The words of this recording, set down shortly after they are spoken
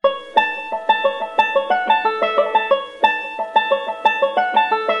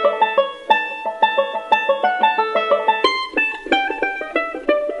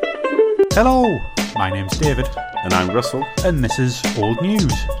Hello, my name's David. And I'm Russell. And this is Old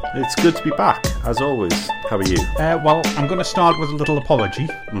News. It's good to be back, as always. How are you? Well, I'm going to start with a little apology.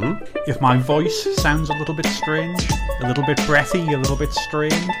 Mm-hmm. If my voice sounds a little bit strange, a little bit breathy, a little bit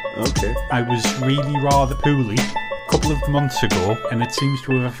strained. Okay. I was really rather poorly a couple of months ago, and it seems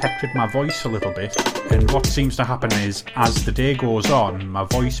to have affected my voice a little bit. And what seems to happen is, as the day goes on, my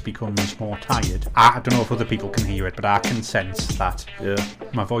voice becomes more tired. I don't know if other people can hear it, but I can sense that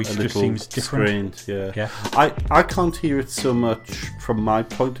my voice just seems different. Strained, yeah. I can't hear it so much from my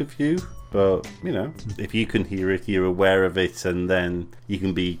point of view, but, you know, if you can hear it, you're aware of it, and then you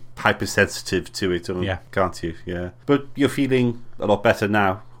can be hypersensitive to it, can't you? Yeah. But you're feeling a lot better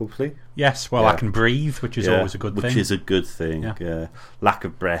now, hopefully. Yes, well, I can breathe, which is always a good thing. Which is a good thing. Yeah. Lack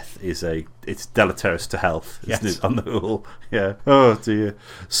of breath it's deleterious to health, isn't it, on the whole? Yeah. Oh, dear.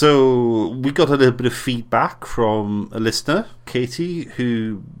 So we got a little bit of feedback from a listener, Katie,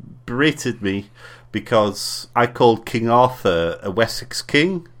 who berated me because I called King Arthur a Wessex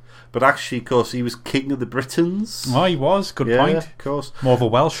king. But actually, of course, he was king of the Britons. Oh, he was. Good point. Of course. More of a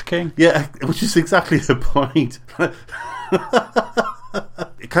Welsh king. Yeah, which is exactly the point.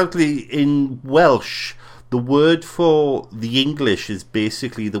 Currently, in Welsh, the word for the English is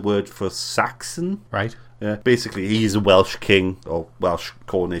basically the word for Saxon. Right. Yeah, basically, he's a Welsh king, or Welsh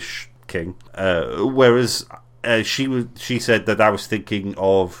Cornish king. Whereas she said that I was thinking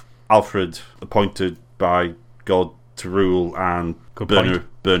of Alfred, appointed by God to rule, and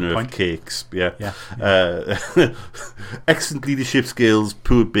burner of cakes. Yeah. Excellent leadership skills,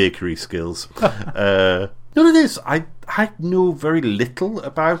 poor bakery skills. No, it is. I know very little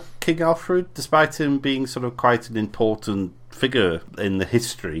about King Alfred, despite him being sort of quite an important figure in the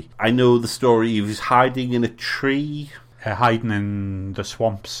history. I know the story he was hiding in a tree. Hiding in the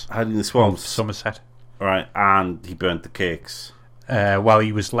swamps. Hiding in the swamps. Of Somerset. Right, and he burnt the cakes. Well,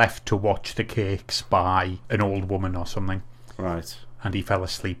 he was left to watch the cakes by an old woman or something. Right. And he fell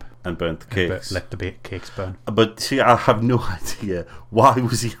asleep. And burnt the cakes. Let the cakes burn. But see, I have no idea. Why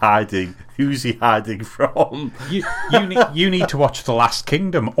was he hiding? Who's he hiding from? You need to watch The Last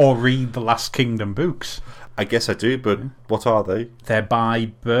Kingdom or read the Last Kingdom books. I guess I do, but what are they? They're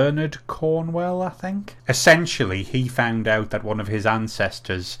by Bernard Cornwell, I think. Essentially, he found out that one of his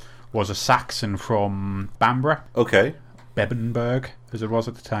ancestors was a Saxon from Bamborough. Okay. Bebbanburg, as it was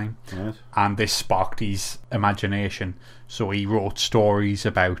at the time. Right. And this sparked his imagination. So he wrote stories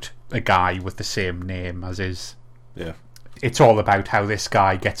about a guy with the same name as his. Yeah. It's all about how this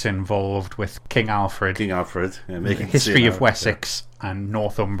guy gets involved with King Alfred. The history of Wessex and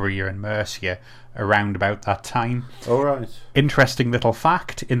Northumbria and Mercia around about that time. All right. Interesting little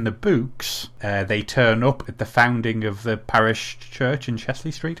fact, in the books, they turn up at the founding of the parish church in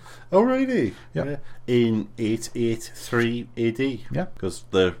Chesley Street. Oh, really? Yeah. In 883 AD. Yeah. Because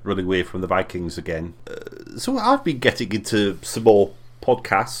they're running away from the Vikings again. So I've been getting into some more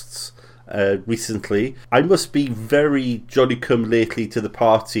podcasts recently. I must be very jolly-come-lately to the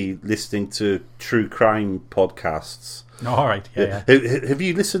party listening to true crime podcasts. All right, yeah. Have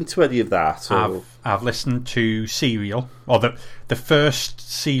you listened to any of that? Or? I've listened to Serial, or the first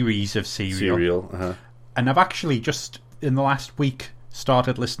series of Serial. And I've actually just, in the last week,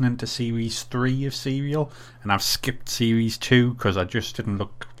 started listening to Series 3 of Serial, and I've skipped Series 2 because I just didn't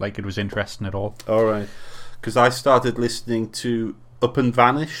look like it was interesting at all. All right. Because I started listening to Up and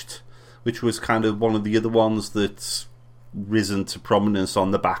Vanished, which was kind of one of the other ones that's risen to prominence on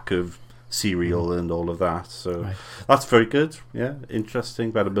the back of Serial and all of that. So that's very good. Yeah, interesting.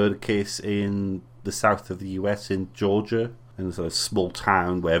 About a murder case in the south of the US, in Georgia, in a sort of small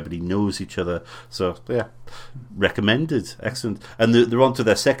town where everybody knows each other. So yeah, recommended. Excellent. And they're on to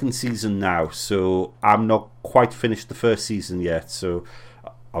their second season now. So I'm not quite finished the first season yet. So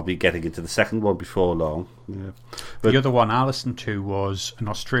I'll be getting into the second one before long. Yeah. But the other one I listened to was an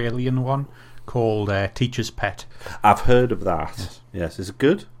Australian one called Teacher's Pet. I've heard of that. Yes. Is it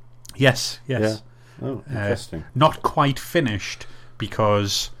good? Yes. Yeah. Oh, interesting. Not quite finished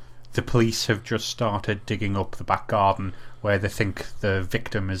because the police have just started digging up the back garden where they think the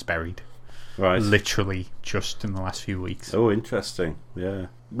victim is buried. Right. Literally just in the last few weeks. Oh, interesting. Yeah.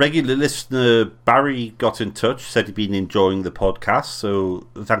 Regular listener Barry got in touch, said he'd been enjoying the podcast, so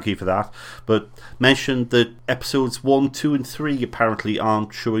thank you for that. But mentioned that episodes 1, 2 and 3 apparently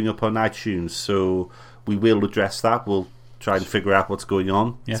aren't showing up on iTunes, so we will address that. We'll try and figure out what's going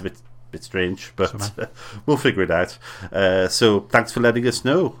on. Yeah. It's a bit strange, but we'll figure it out. So thanks for letting us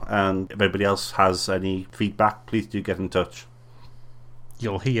know, and if anybody else has any feedback, please do get in touch.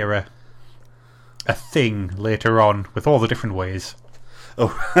 You'll hear a thing later on with all the different ways. Oh,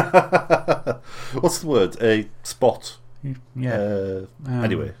 what's the word? A spot. Yeah.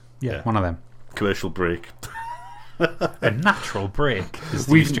 Anyway, Yeah, one of them. Commercial break. A natural break, as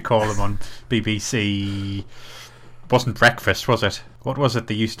they used to call them on BBC. Wasn't breakfast, was it? What was it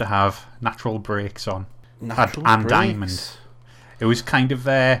they used to have natural breaks on? Anne Diamond. It was kind of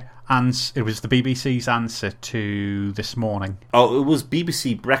it was the BBC's answer to This Morning. Oh, it was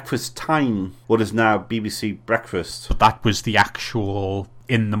BBC Breakfast Time, what is now BBC Breakfast. But that was the actual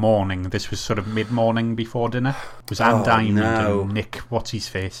in the morning. This was sort of mid-morning before dinner. It was Anne Diamond and Nick, what's his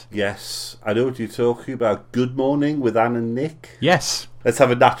face? Yes, I know what you're talking about. Good Morning with Anne and Nick. Yes. Let's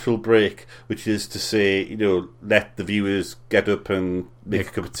have a natural break, which is to say, let the viewers get up and make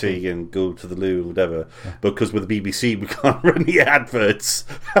a cup of tea and go to the loo or whatever. Yeah. Because with the BBC, we can't run the adverts.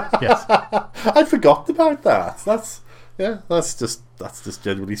 Yes. I forgot about that. That's just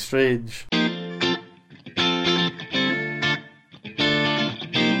generally strange.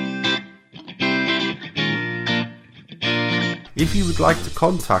 If you would like to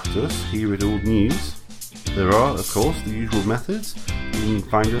contact us here at Old News, there are, of course, the usual methods. You can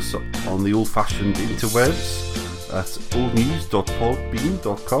find us on the old-fashioned interwebs at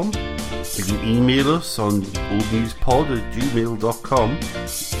oldnews.podbean.com. You can email us on oldnewspod@gmail.com.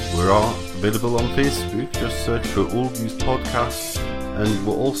 We are available on Facebook. Just search for Old News Podcast, and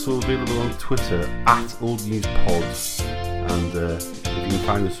we're also available on Twitter at Old News Pod. And if you can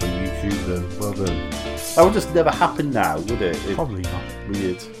find us on YouTube, then well done. That would just never happen now, would it? Probably not.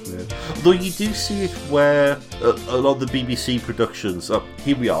 Weird. Though you do see it where a lot of the BBC productions,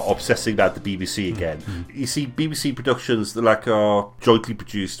 here we are obsessing about the BBC again. Mm-hmm. You see BBC productions that are jointly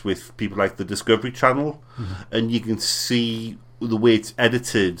produced with people like the Discovery Channel, and you can see the way it's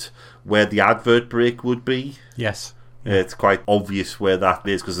edited where the advert break would be. Yes. It's quite obvious where that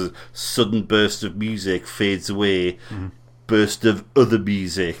is because a sudden burst of music fades away. Burst of other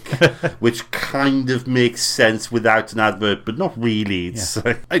music, which kind of makes sense without an advert, but not really. It's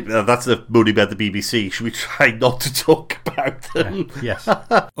that's the moaning about the BBC. Should we try not to talk about them? Yes.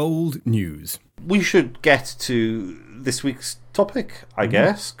 Old News. We should get to this week's topic, I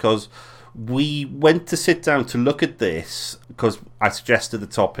guess, because we went to sit down to look at this because I suggested the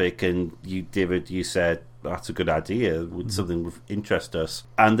topic, and you, David, you said that's a good idea. Would something would interest us?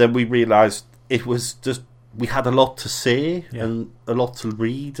 And then we realised it was just. We had a lot to say and a lot to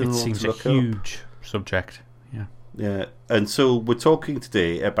read and a lot to look up. It seems a huge subject. Yeah, and so we're talking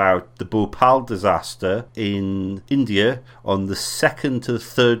today about the Bhopal disaster in India on the 2nd to the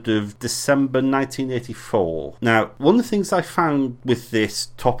 3rd of December 1984. Now, one of the things I found with this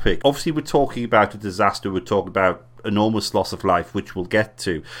topic, obviously we're talking about a disaster, we're talking about enormous loss of life, which we'll get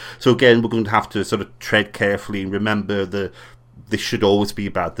to. So again, we're going to have to sort of tread carefully and remember this should always be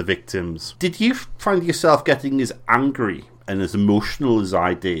about the victims. Did you find yourself getting as angry and as emotional as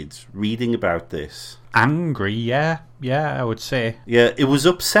I did reading about this? Angry, yeah, I would say. Yeah, it was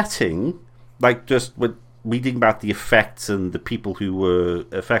upsetting, just with reading about the effects and the people who were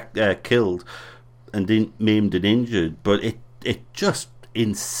killed and maimed and injured, but it just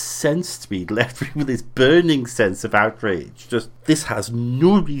incensed me, left me with this burning sense of outrage. This has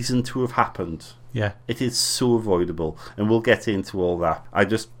no reason to have happened. Yeah. It is so avoidable, and we'll get into all that. I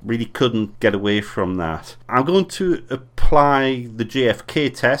just really couldn't get away from that. I'm going to apply the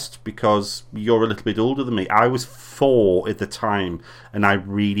JFK test because you're a little bit older than me. I was 4 at the time, and I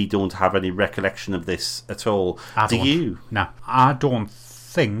really don't have any recollection of this at all. Do you? No, I don't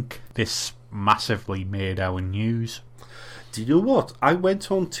think this massively made our news. Do you know what? I went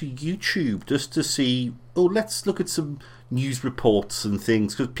on to YouTube just to see, let's look at some news reports and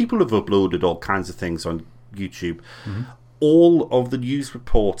things, because people have uploaded all kinds of things on YouTube. All of the news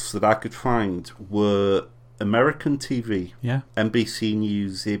reports that I could find were American TV, NBC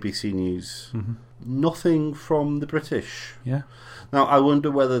News, ABC News, nothing from the British. Yeah. Now, I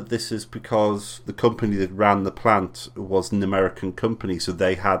wonder whether this is because the company that ran the plant was an American company, so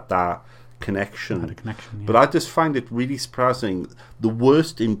they had that connection. But I just find it really surprising. The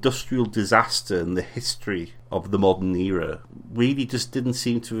worst industrial disaster in the history of the modern era really just didn't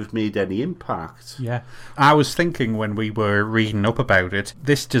seem to have made any impact. Yeah. I was thinking when we were reading up about it,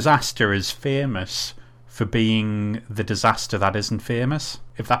 this disaster is famous for being the disaster that isn't famous,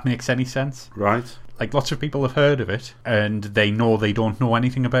 if that makes any sense. Right. Lots of people have heard of it, and they don't know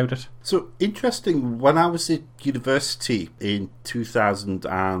anything about it. So, interesting, when I was at university in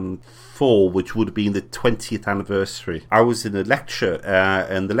 2004, which would have been the 20th anniversary, I was in a lecture,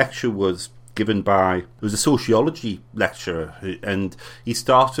 and the lecture was given by, it was a sociology lecturer, and he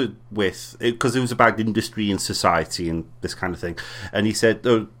started with, because it was about industry and society and this kind of thing, and he said,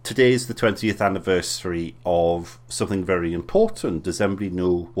 today is the 20th anniversary of something very important. Does anybody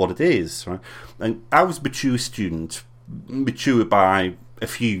know what it is? Right? And I was a mature student, mature by a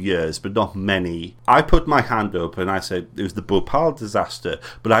few years, but not many. I put my hand up and I said it was the Bhopal disaster,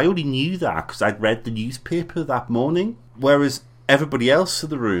 but I only knew that because I'd read the newspaper that morning, whereas everybody else in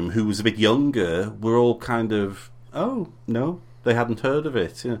the room who was a bit younger were all kind of, oh, no, they hadn't heard of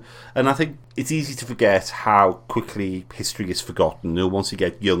it. You know? And I think it's easy to forget how quickly history is forgotten. You know, once you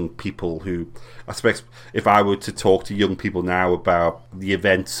get young people who, I suppose, if I were to talk to young people now about the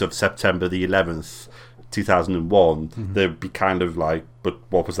events of September the 11th, 2001, they'd be kind of like, but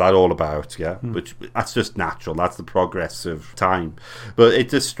what was that all about? Yeah, which that's just natural. That's the progress of time. But it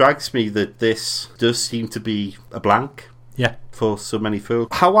just strikes me that this does seem to be a blank. Yeah. For so many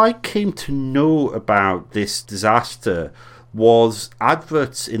folk. How I came to know about this disaster was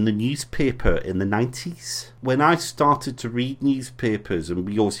adverts in the newspaper in the 90s. When I started to read newspapers, and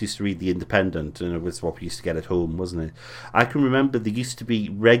we always used to read The Independent, and it was what we used to get at home, wasn't it? I can remember there used to be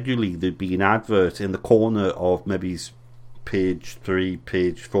regularly, there'd be an advert in the corner of maybe page 3,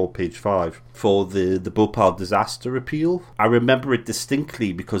 page 4, page 5 for the Bhopal disaster appeal. I remember it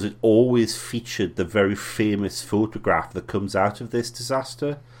distinctly because it always featured the very famous photograph that comes out of this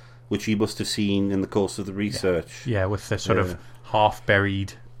disaster, which you must have seen in the course of the research. Yeah, with the sort of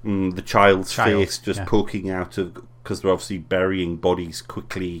half-buried... the child's face just poking out of... Because they're obviously burying bodies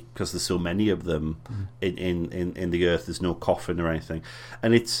quickly because there's so many of them in the earth. There's no coffin or anything.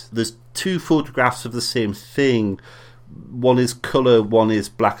 And there's two photographs of the same thing. One is colour, one is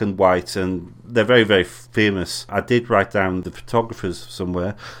black and white, and they're very, very famous. I did write down the photographers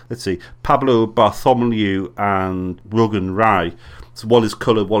somewhere. Let's see. Pablo Bartholomew and Rogan Rai. So one is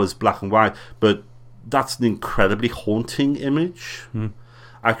colour, one is black and white, but that's an incredibly haunting image.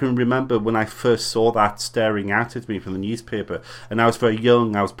 I can remember when I first saw that staring out at me from the newspaper, and I was very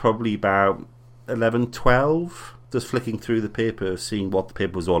young. I was probably about 11, 12, just flicking through the paper, seeing what the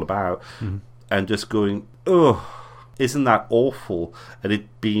paper was all about, and just going, oh, isn't that awful? And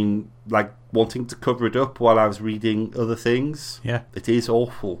it being like wanting to cover it up while I was reading other things. Yeah, it is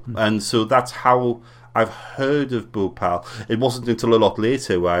awful. And so that's how I've heard of Bhopal. It wasn't until a lot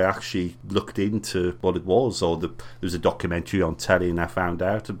later where I actually looked into what it was, or there was a documentary on telly and I found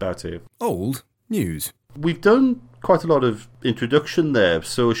out about it. Old news. We've done quite a lot of introduction there,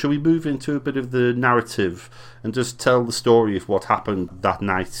 so shall we move into a bit of the narrative and just tell the story of what happened that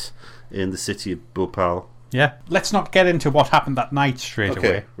night in the city of Bhopal? Yeah, let's not get into what happened that night straight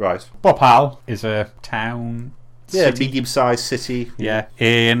away. Right. Bhopal is a town... medium-sized city. Yeah,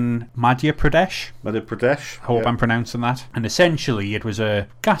 in Madhya Pradesh. Madhya Pradesh. I hope I'm pronouncing that. And essentially it was a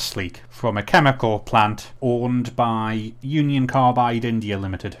gas leak from a chemical plant owned by Union Carbide India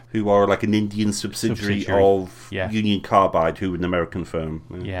Limited. Who are like an Indian subsidiary. Of Union Carbide, who are an American firm.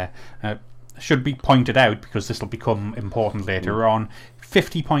 Should be pointed out, because this will become important later on,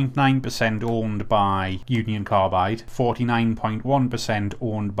 50.9% owned by Union Carbide, 49.1%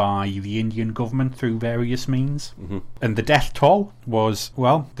 owned by the Indian government through various means. And the death toll was,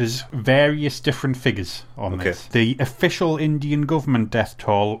 well, there's various different figures on this. The official Indian government death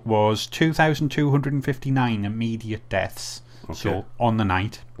toll was 2,259 immediate deaths. So, on the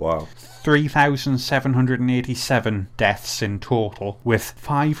night. Wow. 3,787 deaths in total, with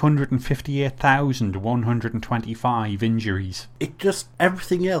 558,125 injuries. It just,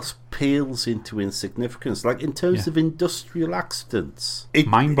 everything else pales into insignificance. Like, in terms of industrial accidents.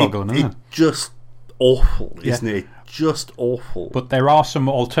 Mind-boggling, isn't it? It's just awful, isn't it? Just awful. But there are some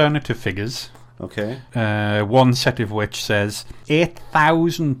alternative figures. Okay. One set of which says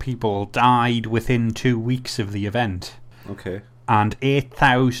 8,000 people died within 2 weeks of the event. Okay. And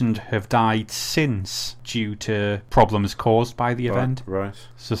 8,000 have died since due to problems caused by the event. Right.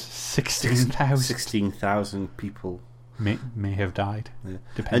 So 16,000. 16,000 people may have died,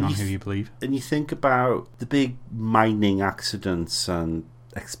 depending on who you believe. And you think about the big mining accidents and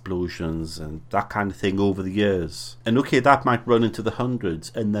explosions and that kind of thing over the years. And okay, that might run into the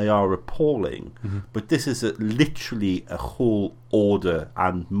hundreds, and they are appalling. But this is literally a whole order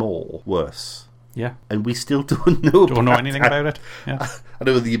and more worse. Yeah. And we still don't know anything about it. Yeah. I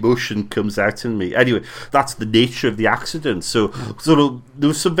know the emotion comes out in me. Anyway, that's the nature of the accident. So there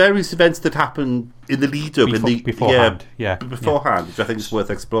were some various events that happened in the lead up beforehand. Which I think is worth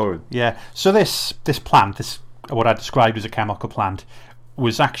exploring. Yeah. So this plant, what I described as a chemical plant,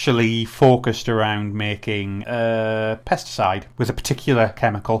 was actually focused around making a pesticide with a particular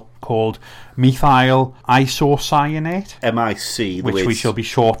chemical called methyl isocyanate. MIC. Which we shall be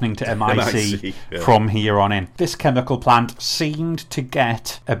shortening to MIC from here on in. This chemical plant seemed to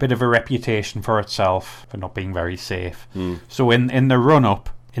get a bit of a reputation for itself for not being very safe. So in the run-up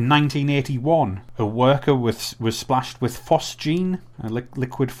In 1981, a worker was splashed with phosgene, a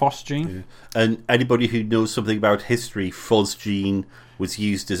liquid phosgene. And anybody who knows something about history, phosgene was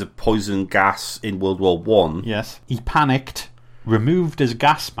used as a poison gas in World War One. Yes. He panicked, removed his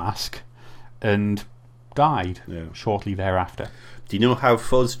gas mask, and died shortly thereafter. Do you know how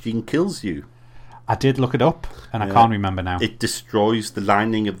phosgene kills you? I did look it up, and I can't remember now. It destroys the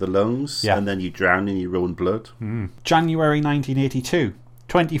lining of the lungs, and then you drown in your own blood. January 1982.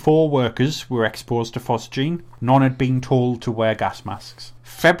 24 workers were exposed to phosgene. None had been told to wear gas masks.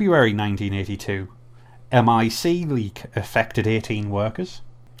 February 1982. MIC leak affected 18 workers.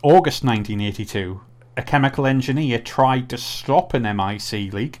 August 1982. A chemical engineer tried to stop an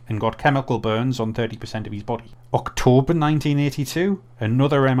MIC leak and got chemical burns on 30% of his body. October 1982.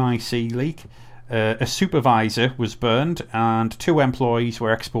 Another MIC leak. A supervisor was burned and 2 employees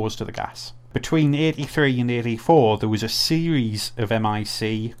were exposed to the gas. Between 83 and 84, there was a series of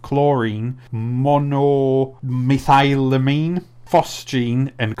MIC, chlorine, monomethylamine,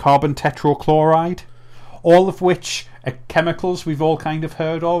 phosgene, and carbon tetrachloride, all of which are chemicals we've all kind of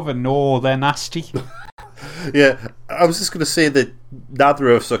heard of and know they're nasty. Yeah, I was just going to say that neither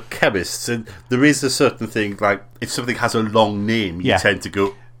of us are chemists, and there is a certain thing, like, if something has a long name, you tend to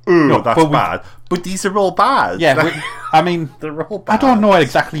go, oh, that's bad. But these are all bad. Yeah, I mean, they're all bad. I don't know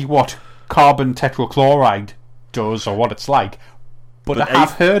exactly what carbon tetrachloride does or what it's like, but I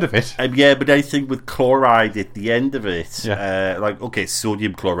have heard of it. Yeah, but anything with chloride at the end of it, like, okay,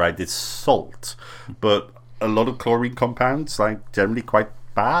 sodium chloride is salt, but a lot of chlorine compounds, like, generally quite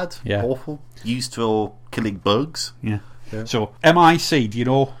bad, awful, used for killing bugs. Yeah. So, MIC,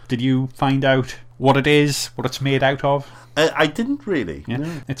 did you find out what it is, what it's made out of? I didn't really. Yeah.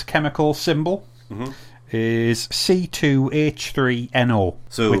 No. Its chemical symbol is C2H3NO,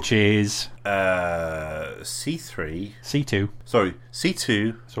 which is C3. C2. Sorry,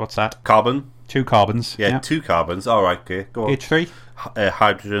 C2. So what's that? Carbon. 2 carbons. Yeah, 2 carbons. All right, okay, go on. H3.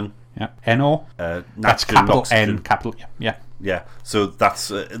 Hydrogen. Yeah. NO. That's capital oxygen. N, capital. Yeah. Yeah, so that's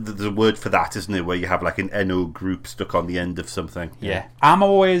the word for that, isn't it? Where you have like an NO group stuck on the end of something. Yeah. I'm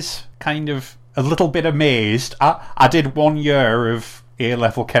always kind of a little bit amazed. I did 1 year of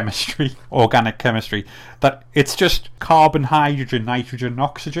A-level chemistry, organic chemistry, that it's just carbon, hydrogen, nitrogen,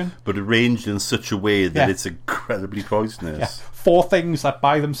 oxygen. But arranged in such a way that it's incredibly poisonous. Yeah. 4 things that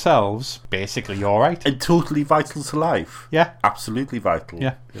by themselves, basically alright. And totally vital to life. Yeah. Absolutely vital.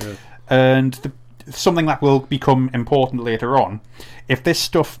 Yeah. And something that will become important later on, if this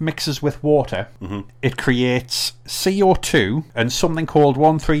stuff mixes with water, it creates CO2 and something called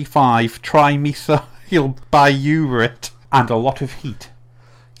 1,3,5-trimethyl biurate and a lot of heat.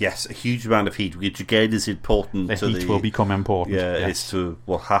 Yes, a huge amount of heat, which again is important. The heat will become important. Yeah, it's to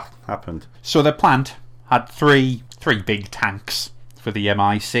what happened. So the plant had three big tanks for the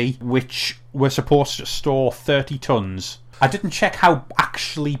MIC, which were supposed to store 30 tons. I didn't check how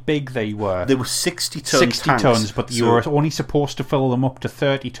actually big they were. They were 60-ton 60 tanks. tons, but you were only supposed to fill them up to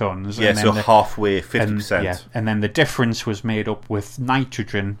 30 tons. Yeah, so halfway, 50%. And then the difference was made up with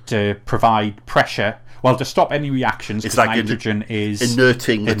nitrogen to provide pressure. Well, to stop any reactions, because like nitrogen is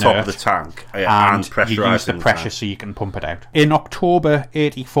inerting the top of the tank and pressurising you use the pressure so you can pump it out. In October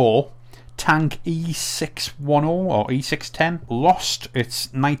 84, tank E610 or E610 lost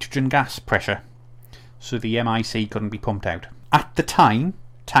its nitrogen gas pressure, so the MIC couldn't be pumped out. At the time,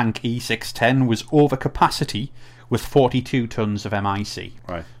 tank E610 was over capacity with 42 tons of MIC.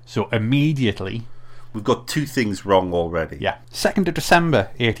 Right. So immediately... We've got 2 things wrong already. Yeah. 2nd of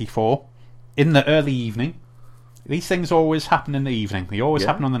December 84, in the early evening. These things always happen in the evening. They always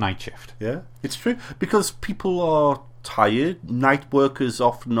happen on the night shift. Yeah, it's true. Because people are tired. Night workers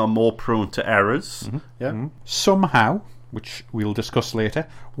often are more prone to errors. Somehow, which we'll discuss later,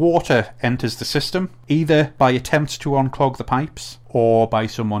 water enters the system, either by attempts to unclog the pipes or by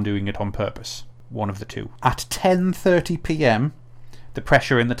someone doing it on purpose. One of the two. At 10:30 p.m, the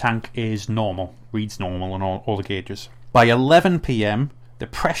pressure in the tank is normal, reads normal on all the gauges. By 11 p.m, the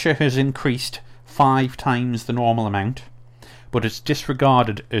pressure has increased 5 times the normal amount, but it's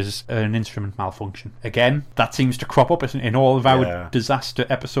disregarded as an instrument malfunction. Again, that seems to crop up in all of our disaster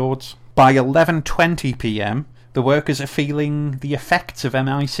episodes. By 11:20 p.m, the workers are feeling the effects of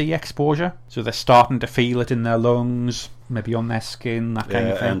MIC exposure. So they're starting to feel it in their lungs, maybe on their skin, that kind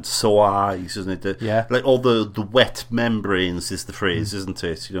of thing. And sore eyes, isn't it? Like all the wet membranes is the phrase, isn't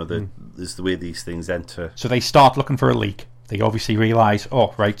it? You know, is the way these things enter. So they start looking for a leak. They obviously realise,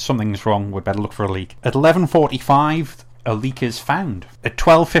 oh, right, something's wrong, we'd better look for a leak. At 11:45, a leak is found. At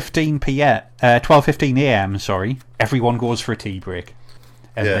 12:15 a.m, everyone goes for a tea break.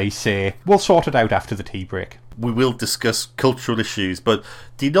 And they say, we'll sort it out after the tea break. we will discuss cultural issues, but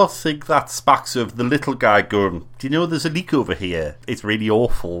do you not think that sparks of the little guy going, do you know there's a leak over here? It's really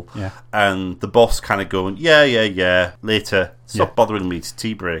awful. Yeah. And the boss kind of going, yeah, later. Stop bothering me, it's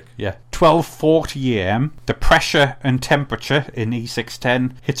tea break. Yeah. 12:40 a.m. The pressure and temperature in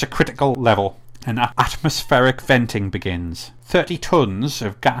E610 hits a critical level, and atmospheric venting begins. 30 tons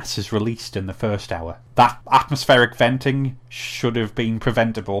of gas is released in the first hour. That atmospheric venting should have been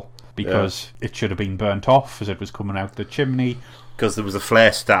preventable, because it should have been burnt off as it was coming out the chimney. Because there was a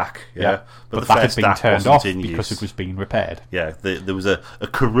flare stack, But the that flare had been stack turned wasn't off in because use. it was being repaired. Yeah, there was a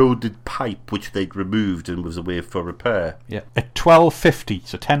corroded pipe which they'd removed and was away for repair. Yeah. At 12:50,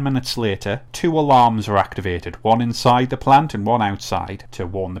 so 10 minutes later, 2 alarms are activated, one inside the plant and one outside, to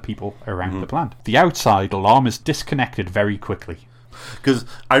warn the people around the plant. The outside alarm is disconnected very quickly. Because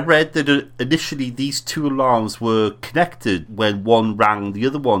I read that initially these 2 alarms were connected. When one rang, the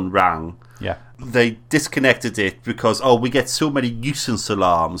other one rang. Yeah. They disconnected it because, we get so many nuisance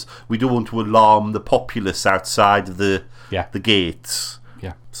alarms, we don't want to alarm the populace outside of the gates.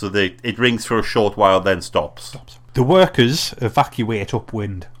 Yeah. So it rings for a short while, then stops. The workers evacuate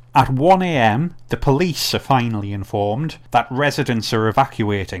upwind. At 1 a.m, the police are finally informed that residents are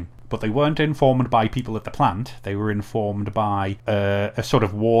evacuating. But they weren't informed by people at the plant. They were informed by a sort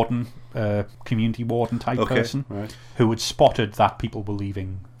of warden, community warden type person, right. who had spotted that people were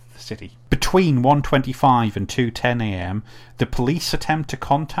leaving the city. Between 1:25 and 2:10 a.m, the police attempt to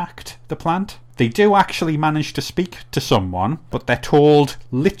contact the plant. They do actually manage to speak to someone, but they're told,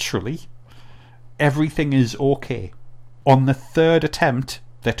 literally, everything is okay. On the 3rd attempt,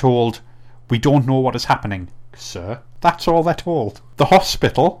 they're told, we don't know what is happening, sir. That's all they're told. The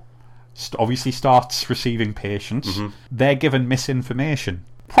hospital obviously starts receiving patients. They're given misinformation.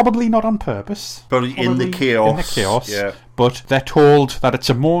 Probably not on purpose. Probably in the chaos. Yeah. But they're told that it's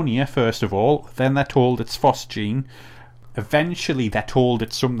ammonia, first of all. Then they're told it's phosgene. Eventually, they're told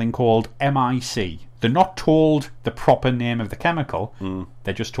it's something called MIC. They're not told the proper name of the chemical.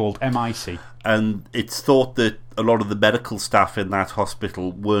 They're just told MIC. And it's thought that a lot of the medical staff in that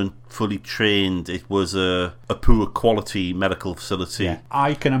hospital weren't fully trained. It was a poor quality medical facility. Yeah.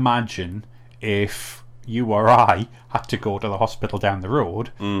 I can imagine if you or I had to go to the hospital down the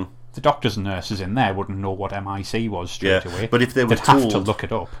road, the doctors and nurses in there wouldn't know what MIC was straight away. But if they were they'd told, have to look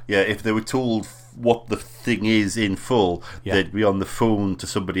it up. Yeah, if they were told what the thing is in full, they'd be on the phone to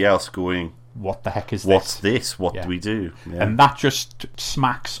somebody else going, what the heck is what's this? this? What do we do? Yeah. And that just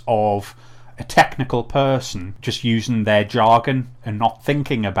smacks of a technical person just using their jargon and not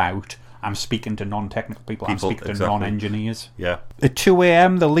thinking about, I'm speaking to non-technical people, I'm speaking to non-engineers. Yeah. At 2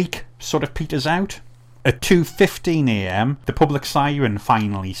 a.m, the leak sort of peters out. At 2:15 a.m, the public siren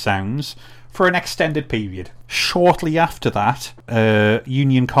finally sounds for an extended period. Shortly after that, a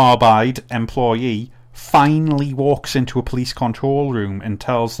Union Carbide employee finally walks into a police control room and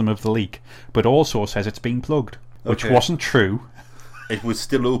tells them of the leak, but also says it's been plugged, which wasn't true. It was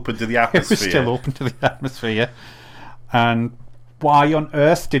still open to the atmosphere. It was still open to the atmosphere. And why on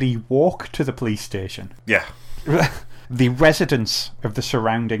earth did he walk to the police station? Yeah. The residents of the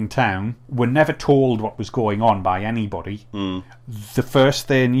surrounding town were never told what was going on by anybody. The first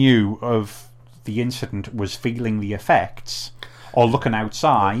they knew of the incident was feeling the effects or looking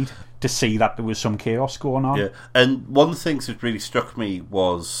outside to see that there was some chaos going on. Yeah. And one of the things that really struck me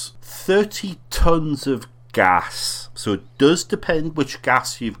was 30 tons of gas. So it does depend which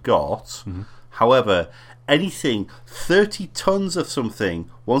gas you've got. However, anything 30 tons of something,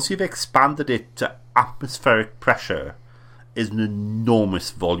 once you've expanded it to atmospheric pressure, is an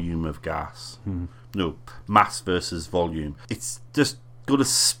enormous volume of gas. No, mass versus volume. It's just going to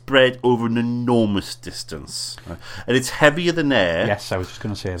spread over an enormous distance. And it's heavier than air. Yes, I was just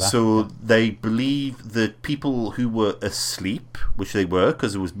going to say that. So they believe that people who were asleep, which they were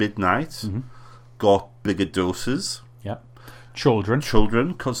because it was midnight, got bigger doses. Yep. Children,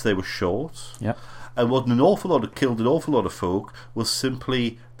 because they were short. Yep. And what killed an awful lot of folk was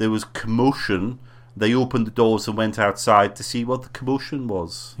simply there was commotion. They opened the doors and went outside to see what the commotion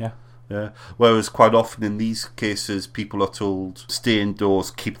was. Yeah. Yeah. Whereas quite often in these cases, people are told, stay indoors,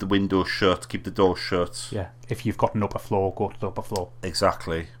 keep the windows shut, keep the doors shut. Yeah. If you've got an upper floor, go to the upper floor.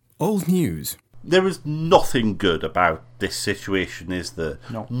 Exactly. Old news. There is nothing good about this situation, is there?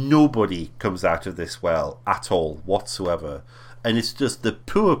 No. Nobody comes out of this well at all, whatsoever. And it's just the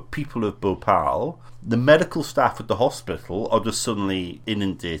poor people of Bhopal, the medical staff at the hospital are just suddenly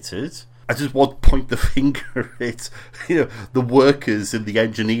inundated. I just want to point the finger at the workers and the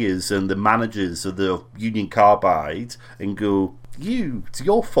engineers and the managers of the Union Carbide and go, you. It's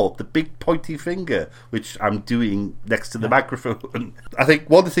your fault. The big pointy finger, which I'm doing next to the microphone. I think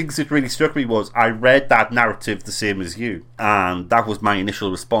one of the things that really struck me was I read that narrative the same as you, and that was my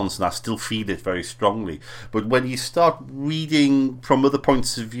initial response, and I still feel it very strongly. But when you start reading from other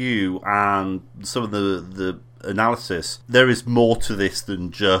points of view and some of the analysis, there is more to this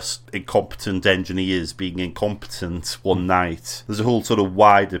than just incompetent engineers being incompetent one night. There's a whole sort of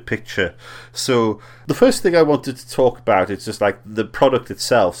wider picture. So the first thing I wanted to talk about is just like the product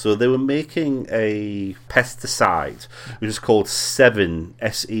itself. So they were making a pesticide which is called Sevin,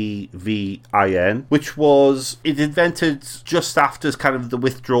 Sevin, which was invented just after kind of the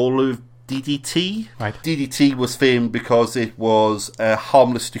withdrawal of DDT. Right. DDT was famed because it was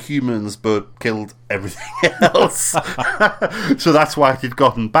harmless to humans but killed everything else. So that's why it had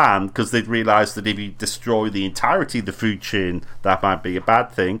gotten banned, because they'd realised that if you destroy the entirety of the food chain, that might be a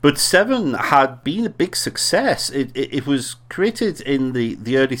bad thing. But Sevin had been a big success. It was created in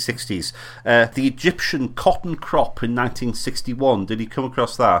the early 60s. The Egyptian cotton crop in 1961, did you come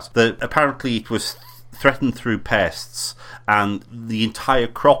across that? Apparently it was threatened through pests, and the entire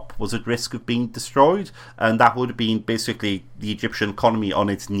crop was at risk of being destroyed, and that would have been basically the Egyptian economy on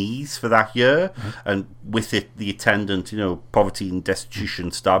its knees for that year, and with it the attendant, poverty and destitution,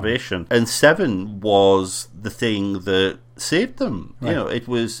 starvation. And Sevin was the thing that saved them. Right. It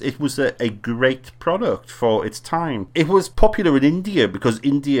was a great product for its time. It was popular in India because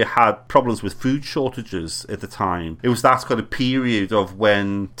India had problems with food shortages at the time. It was that kind of period of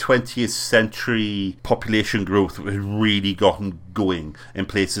when 20th century population growth had really gotten going in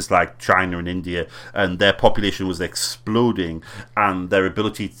places like China and India, and their population was exploding, and their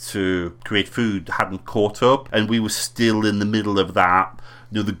ability to create food hadn't caught up, and we were still in the middle of that.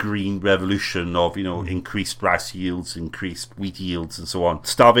 The green revolution of, increased rice yields, increased wheat yields, and so on.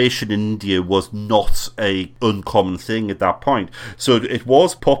 Starvation in India was not a uncommon thing at that point. So it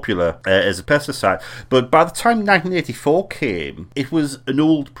was popular as a pesticide. But by the time 1984 came, it was an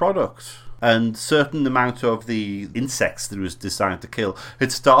old product. And certain amount of the insects that it was designed to kill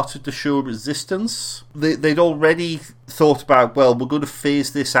had started to show resistance. They'd already thought about, well, we're going to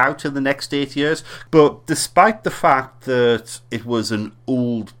phase this out in the next 8 years. But despite the fact that it was an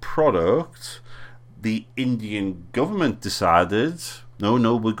old product, the Indian government decided,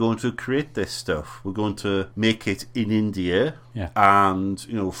 no, we're going to create this stuff. We're going to make it in India. Yeah. And,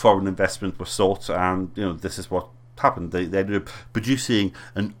 foreign investment was sought, and, this is what happened. They ended up producing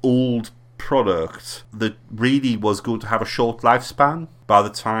an old product that really was going to have a short lifespan by the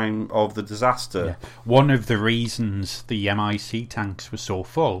time of the disaster. Yeah. One of the reasons the MIC tanks were so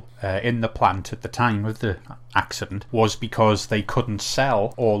full in the plant at the time of the accident was because they couldn't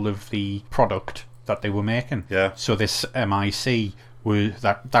sell all of the product that they were making. Yeah. So this MIC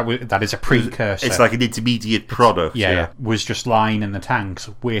that is a precursor. It's like an intermediate product. Was just lying in the tanks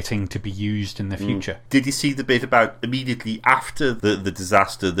waiting to be used in the future. Did you see the bit about immediately after the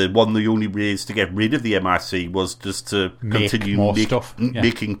disaster, the only ways to get rid of the MIC was just to continue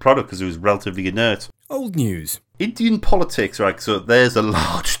making product because it was relatively inert? Old news. Indian politics, right? So there's a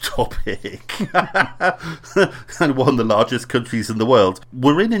large topic, and one of the largest countries in the world.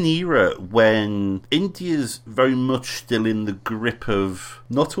 We're in an era when India's very much still in the grip of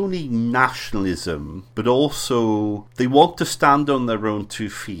not only nationalism, but also they want to stand on their own 2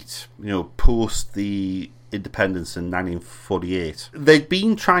 feet, post the independence in 1948. They'd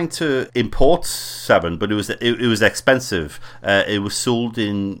been trying to import Sevin, but it was expensive. It was sold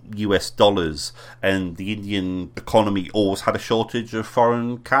in US dollars, and the Indian economy always had a shortage of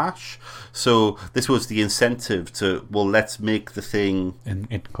foreign cash. So this was the incentive to, let's make the thing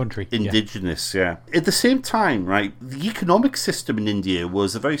in country indigenous. Yeah. At the same time, right, the economic system in India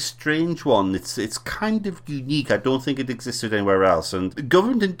was a very strange one. It's kind of unique. I don't think it existed anywhere else. And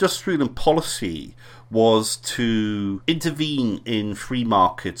government industrial and policy was to intervene in free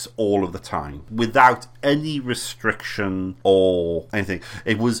markets all of the time without any restriction or anything.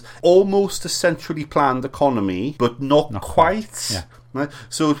 It was almost a centrally planned economy, but not quite. Yeah. Right?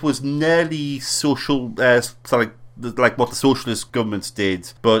 So it was nearly social, like what the socialist governments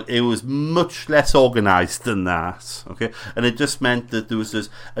did, but it was much less organised than that. Okay, and it just meant that there was this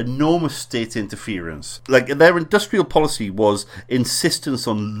enormous state interference. Like their industrial policy was insistence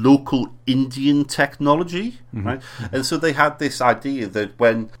on local Indian technology, right? And so they had this idea that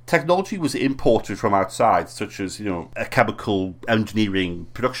when technology was imported from outside, such as a chemical engineering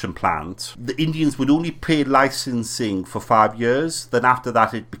production plant, the Indians would only pay licensing for 5 years. Then after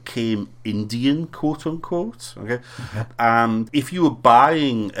that, it became Indian, quote unquote. Okay. And if you were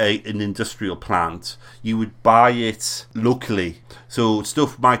buying an industrial plant, you would buy it locally. So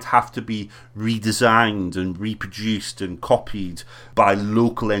stuff might have to be redesigned and reproduced and copied by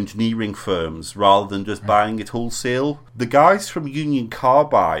local engineering firms rather than just buying it wholesale. The guys from Union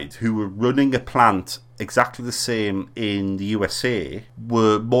Carbide who were running a plant exactly the same in the USA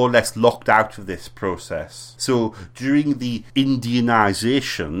were more or less locked out of this process. So during the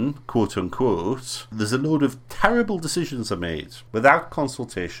Indianization, quote unquote, there's a load of terrible decisions are made without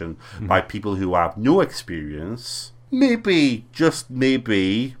consultation by people who have no experience. Maybe, just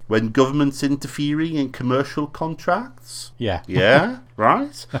maybe, when government's interfering in commercial contracts. Yeah. Yeah,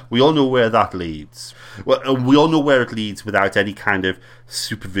 right? We all know where that leads. Well, and we all know where it leads without any kind of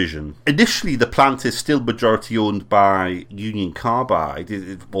supervision. Initially, the plant is still majority owned by Union Carbide,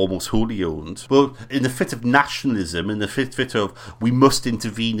 it's almost wholly owned. But in the fit of nationalism, in the fit of we must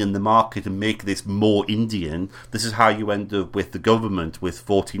intervene in the market and make this more Indian, this is how you end up with the government with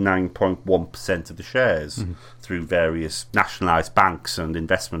 49.1% of the shares through various nationalised banks and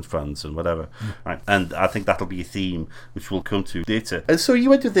investment funds and whatever. Right? And I think that'll be a theme which we'll come to later. And so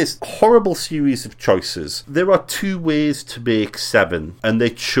you enter this horrible series of choices. There are two ways to make 7. And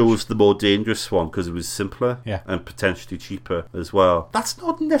they chose the more dangerous one because it was simpler and potentially cheaper as well. That's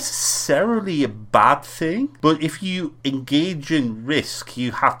not necessarily a bad thing, but if you engage in risk,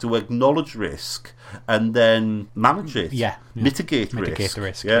 you have to acknowledge risk and then manage it. Mitigate the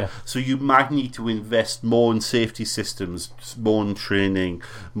risk. So you might need to invest more in safety systems, more in training,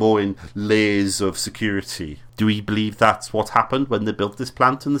 more in layers of security. Do we believe that's what happened when they built this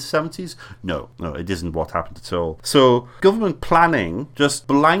plant in the 70s? No, it isn't what happened at all. So government planning just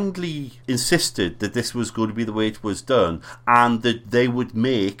blindly insisted that this was going to be the way it was done and that they would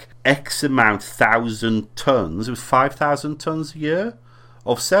make X amount thousand tons, it was 5,000 tons a year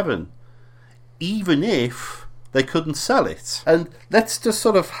of 7, even if they couldn't sell it. And let's just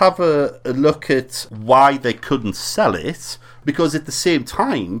sort of have a look at why they couldn't sell it. Because at the same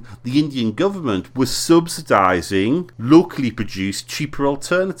time, the Indian government was subsidising locally produced, cheaper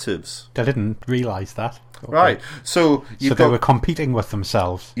alternatives. I didn't realise that. Okay. Right. So they were competing with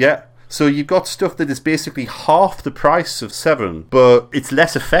themselves. Yeah. So you've got stuff that is basically half the price of 7, but it's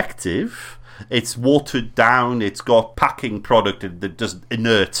less effective. It's watered down. It's got packing product that does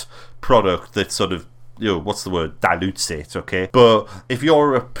inert product that sort of, what's the word? Dilutes it, okay? But if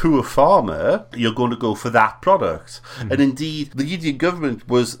you're a poor farmer, you're going to go for that product. And indeed, the Indian government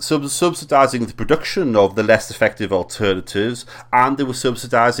was subsidising the production of the less effective alternatives, and they were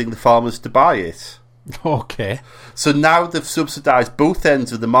subsidising the farmers to buy it. Okay. So now they've subsidised both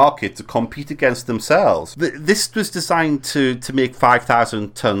ends of the market to compete against themselves. This was designed to make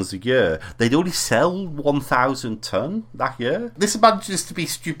 5,000 tonnes a year. They'd only sell 1,000 tonne that year. This manages to be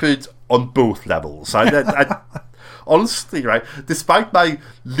stupid on both levels. I honestly, right, despite my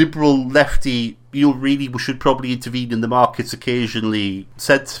liberal lefty, we should probably intervene in the markets occasionally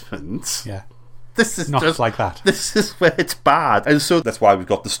sentiment. Yeah. This is not just like that. This is where it's bad, and so that's why we've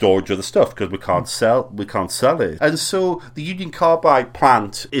got the storage of the stuff because we can't sell it. And so the Union Carbide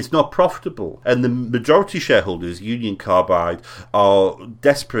plant is not profitable, and the majority shareholders, Union Carbide, are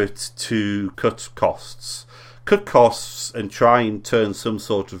desperate to cut costs and try and turn some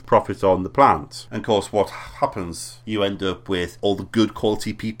sort of profit on the plant. And of course, what happens? You end up with all the good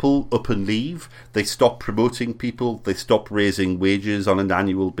quality people up and leave. They stop promoting people. They stop raising wages on an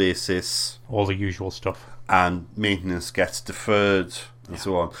annual basis. All the usual stuff. And maintenance gets deferred and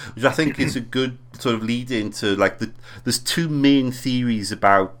so on. Which I think is a good sort of lead into, there's two main theories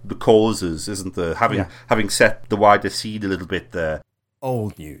about the causes, isn't there? Having set the wider scene a little bit there.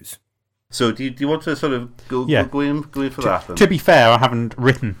 Old news. So do you want to sort of go in for that? Then? To be fair, I haven't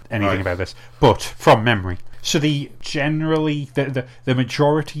written anything about this, but from memory. So the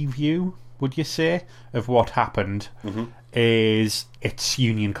majority view, would you say, of what happened is it's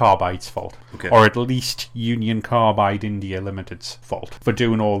Union Carbide's fault. Okay. Or at least Union Carbide India Limited's fault for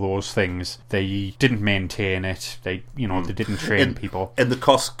doing all those things. They didn't maintain it. They didn't train people. And the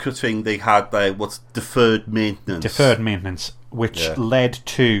cost cutting they had, what's deferred maintenance. Which led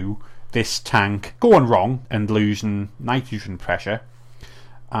to this tank going wrong and losing nitrogen pressure,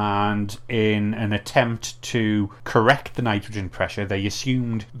 and in an attempt to correct the nitrogen pressure they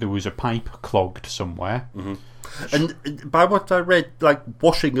assumed there was a pipe clogged somewhere. And by what I read,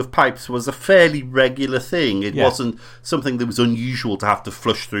 washing of pipes was a fairly regular thing. It wasn't something that was unusual to have to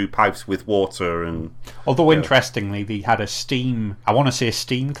flush through pipes with water. And although interestingly, they had a steam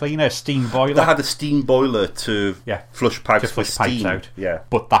cleaner, a steam boiler. They had a steam boiler to flush pipes with steam. Out. Yeah,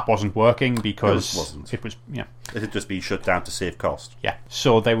 but that wasn't working because it wasn't. It was It had just been shut down to save cost. Yeah,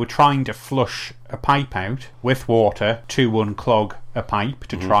 so they were trying to flush a pipe out with water to unclog a pipe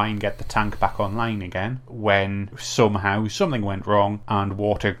to try and get the tank back online again, when somehow something went wrong and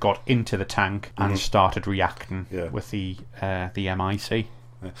water got into the tank and started reacting with the MIC.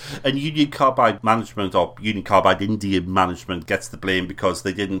 And Union Carbide management, or Union Carbide India management, gets the blame because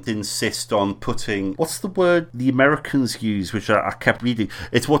they didn't insist on putting, what's the word the Americans use, which I kept reading?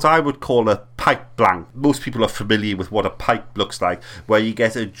 It's what I would call a pipe blank. Most people are familiar with what a pipe looks like, where you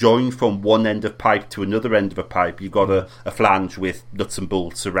get a join from one end of pipe to another end of a pipe. You've got a flange with nuts and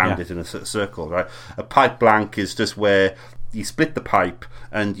bolts around it in a circle, right? A pipe blank is just where you split the pipe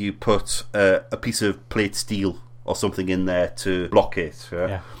and you put a piece of plate steel or something in there to block it.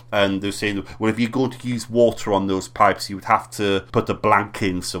 And they're saying, well, if you're going to use water on those pipes, you would have to put a blank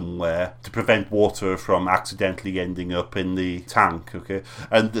in somewhere to prevent water from accidentally ending up in the tank. Okay,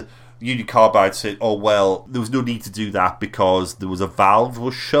 and Union Carbide said, oh, well, there was no need to do that because there was a valve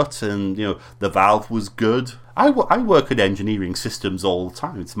was shut and, the valve was good. I work in engineering systems all the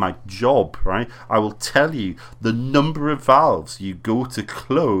time. It's my job, right? I will tell you the number of valves you go to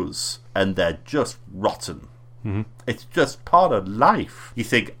close and they're just rotten. It's just part of life. You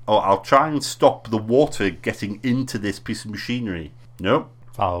think, oh, I'll try and stop the water getting into this piece of machinery. Nope.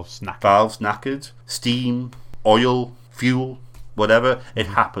 Valves knackered. Steam, oil, fuel, whatever. It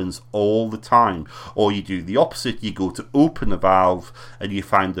happens all the time. Or you do the opposite. You go to open a valve and you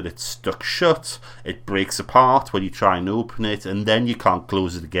find that it's stuck shut. It breaks apart when you try and open it, and then you can't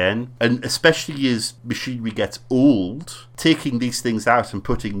close it again. And especially as machinery gets old, taking these things out and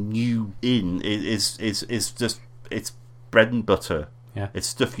putting new in is just, it's bread and butter. Yeah. It's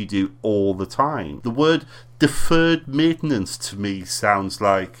stuff you do all the time. The word deferred maintenance to me sounds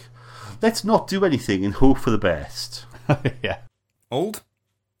like, let's not do anything and hope for the best. Yeah. Old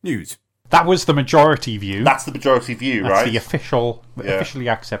news. That was the majority view. That's the majority view, That's right? the officially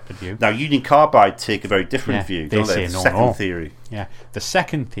accepted view. Now, Union Carbide take a very different view. They say The no, second no. theory. Yeah. The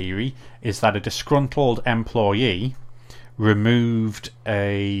second theory is that a disgruntled employee removed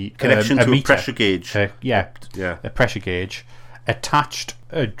a Connection to a meter. pressure gauge. Yeah. A pressure gauge attached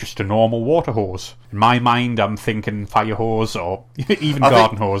just a normal water hose. In my mind, I'm thinking fire hose or even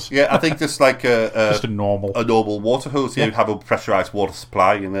garden hose. Yeah, I think just like just a normal water hose. You have a pressurized water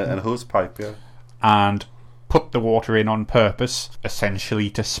supply and a hose pipe. Yeah, and put the water in on purpose, essentially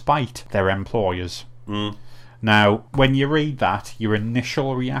to spite their employers. Now, when you read that, your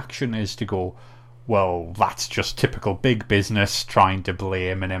initial reaction is to go, well, that's just typical big business trying to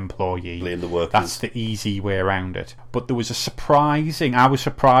blame an employee. Blame the workers. That's the easy way around it. But there was I was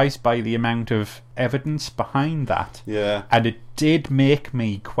surprised by the amount of evidence behind that. Yeah. And it did make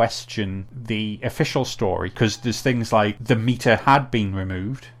me question the official story, because there's things like the meter had been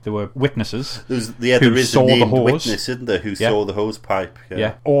removed. There were witnesses there who is saw a the named hose. witness, isn't there, who saw the hose pipe.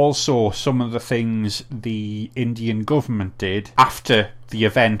 Yeah. Also, some of the things the Indian government did after the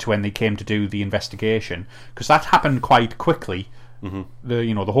event when they came to do the investigation, because that happened quite quickly.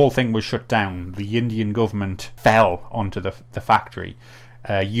 The whole thing was shut down. The Indian government fell onto the factory.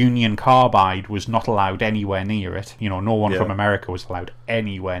 Union Carbide was not allowed anywhere near it. No one from America was allowed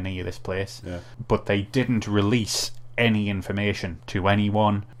anywhere near this place. Yeah. But they didn't release any information to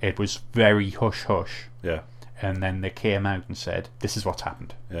anyone. It was very hush-hush. Yeah. And then they came out and said, this is what's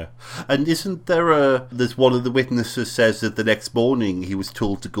happened. Yeah. And isn't there's one of the witnesses says that the next morning he was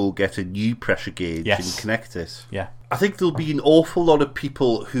told to go get a new pressure gauge and connect it. Yeah. I think there'll be an awful lot of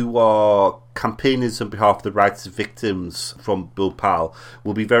people who are campaigners on behalf of the rights of victims from Bhopal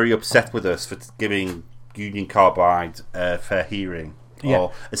will be very upset with us for giving Union Carbide a fair hearing.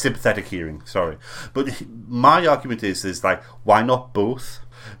 Or a sympathetic hearing, sorry. But my argument is like, why not both?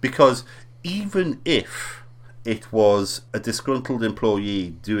 Because even if it was a disgruntled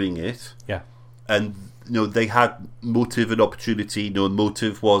employee doing it, and they had motive and opportunity.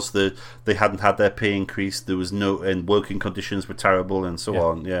 Motive was that they hadn't had their pay increased. There was and working conditions were terrible, and so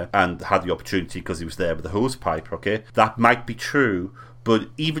on. Yeah, and had the opportunity because he was there with the hose pipe. Okay, that might be true, but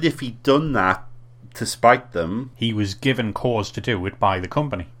even if he'd done that to spite them, he was given cause to do it by the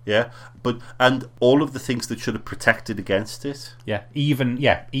company. Yeah, and all of the things that should have protected against it. Yeah, even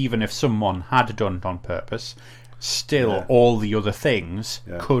if someone had done it on purpose, still all the other things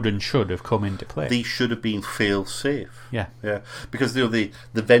could and should have come into play. These should have been fail safe. Yeah. Because the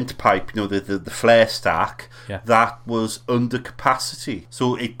vent pipe, the flare stack, that was under capacity,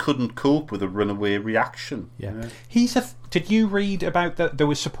 so it couldn't cope with a runaway reaction. Yeah. Did you read about that? There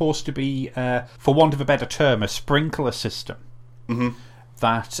was supposed to be, for want of a better term, a sprinkler system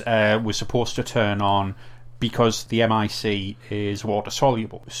that was supposed to turn on because the MIC is water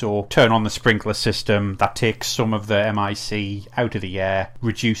soluble. So turn on the sprinkler system, that takes some of the MIC out of the air,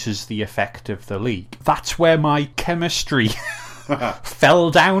 reduces the effect of the leak. That's where my chemistry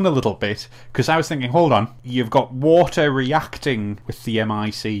fell down a little bit, because I was thinking, hold on, you've got water reacting with the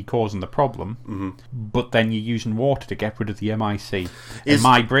MIC causing the problem, but then you're using water to get rid of the MIC. And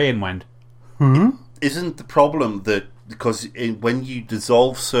my brain went, Isn't the problem that because when you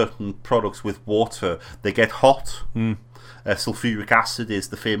dissolve certain products with water, they get hot? Sulfuric acid is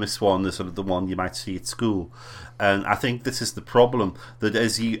the famous one, the sort of the one you might see at school. And I think this is the problem, that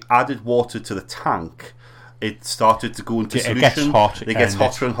as you added water to the tank, it started to go into solution. It gets hot. It gets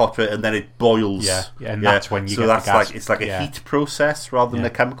hotter and hotter, and then it boils. Yeah, and that's when you so get that's the gas. like it's like a heat process rather than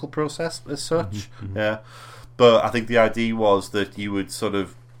a chemical process as such. Yeah, but I think the idea was that you would sort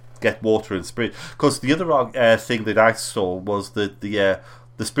of get water and spray. Because the other thing that I saw was that the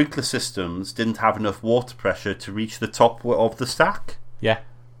sprinkler systems didn't have enough water pressure to reach the top of the stack. Yeah.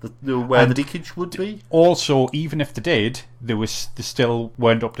 Where the leakage would be. Also, even if they did, they still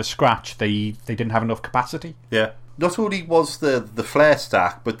weren't up to scratch. They didn't have enough capacity. Yeah. Not only was the flare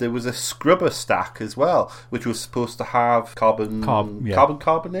stack, but there was a scrubber stack as well, which was supposed to have calcium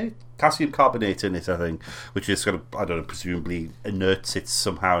carbonate in it, I think, which is sort of, I don't know, presumably inerts it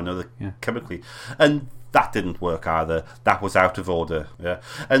somehow or another chemically. And that didn't work either. That was out of order. Yeah,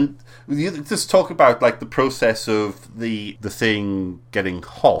 and just talk about like the process of the thing getting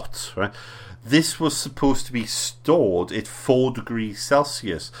hot, right? This was supposed to be stored at 4 degrees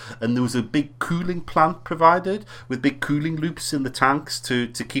Celsius, and there was a big cooling plant provided with big cooling loops in the tanks to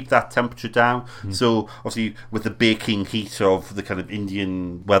keep that temperature down. So obviously with the baking heat of the kind of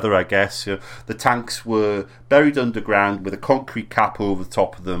Indian weather, I guess, the tanks were buried underground with a concrete cap over the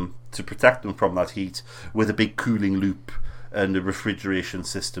top of them to protect them from that heat, with a big cooling loop and a refrigeration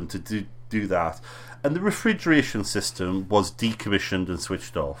system to do that. And the refrigeration system was decommissioned and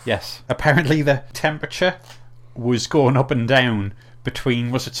switched off. Yes. Apparently the temperature was going up and down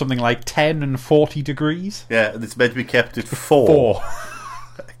between, was it something like 10 and 40 degrees? Yeah, and it's meant to be kept at 4.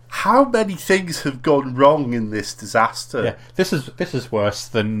 How many things have gone wrong in this disaster? Yeah, this is worse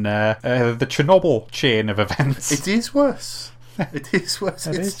than the Chernobyl chain of events. It is worse. It is worse.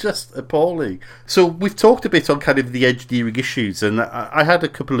 It's just appalling. So we've talked a bit on kind of the engineering issues, and I had a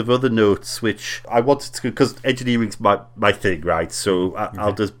couple of other notes which I wanted to, because engineering's my thing, right? So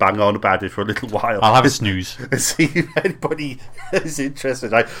I'll just bang on about it for a little while. I'll have a snooze. See if anybody is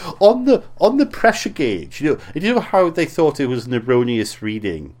interested. Right? On the pressure gauge, you know how they thought it was an erroneous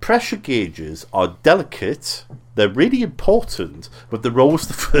reading. Pressure gauges are delicate. They're really important, but they're always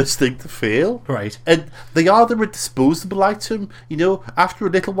the first thing to fail. Right. And they are a disposable item. You know, after a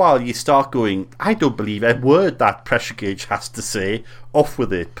little while, you start going, I don't believe a word that pressure gauge has to say. Off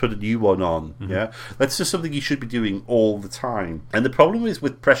with it, put a new one on. Yeah, that's just something you should be doing all the time. And the problem is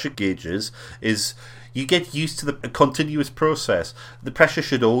with pressure gauges is you get used to the continuous process. The pressure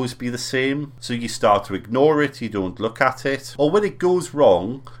should always be the same, so you start to ignore it, you don't look at it. Or when it goes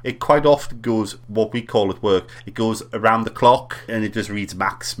wrong, it quite often goes, what we call at work, it goes around the clock, and it just reads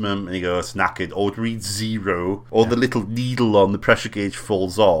maximum, and you go, it's knackered. Or it reads 0, or the little needle on the pressure gauge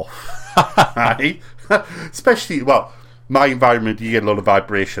falls off. Right? Especially, well, my environment, you get a lot of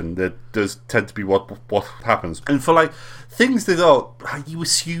vibration. That does tend to be what happens. And for like things that you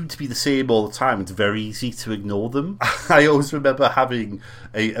assume to be the same all the time, it's very easy to ignore them. I always remember having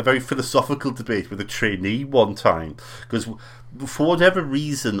a very philosophical debate with a trainee one time, because for whatever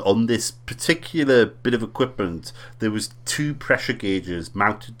reason on this particular bit of equipment there was 2 pressure gauges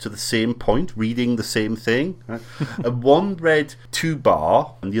mounted to the same point reading the same thing, right? And one read 2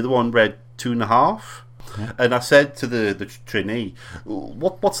 bar and the other one read 2.5. Yeah. And I said to the trainee,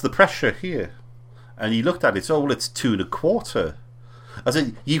 what's the pressure here? And he looked at it, it's 2.25. I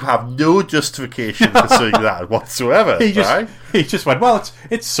said, you have no justification for saying that whatsoever. He just went, well,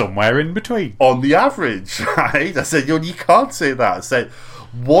 it's somewhere in between. On the average, right? I said, you can't say that. I said,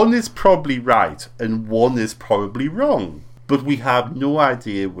 one is probably right and one is probably wrong, but we have no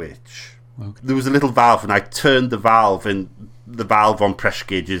idea which. Okay. There was a little valve, and I turned the valve, and the valve on pressure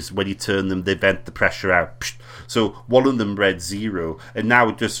gauges, when you turn them, they vent the pressure out. So one of them read 0, and now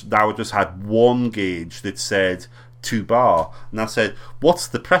it just had one gauge that said 2 bar. And I said, what's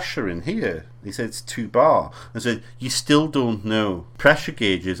the pressure in here? He said, it's 2 bar. I said, you still don't know. Pressure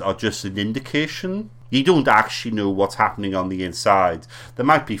gauges are just an indication. You don't actually know what's happening on the inside. There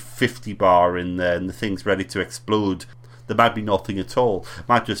might be 50 bar in there and the thing's ready to explode. There might be nothing at all. It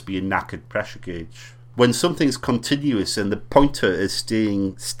might just be a knackered pressure gauge. When something's continuous and the pointer is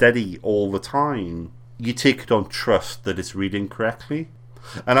staying steady all the time, you take it on trust that it's reading correctly.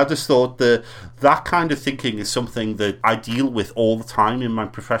 And I just thought that kind of thinking is something that I deal with all the time in my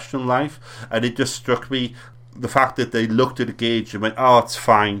professional life. And it just struck me, the fact that they looked at a gauge and went, oh, it's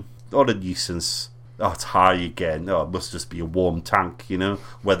fine. Not a nuisance. Oh, it's high again. Oh, it must just be a warm tank,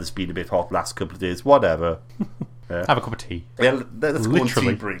 Weather's been a bit hot last couple of days. Whatever. Yeah. Have a cup of tea. Yeah, let's go on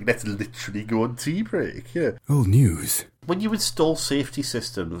tea break. Let's literally go on tea break. Yeah. Old news. When you install safety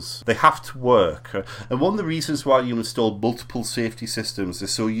systems, they have to work. And one of the reasons why you install multiple safety systems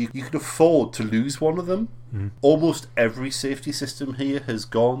is so you can afford to lose one of them. Almost every safety system here has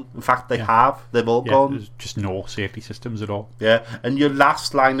gone. In fact, they have. They've all gone. There's just no safety systems at all. Yeah. And your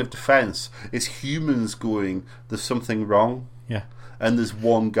last line of defense is humans going, there's something wrong. Yeah. And there's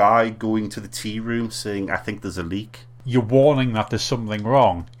one guy going to the tea room saying, I think there's a leak. Your warning that there's something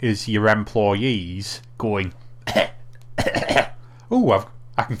wrong is your employees going, oh,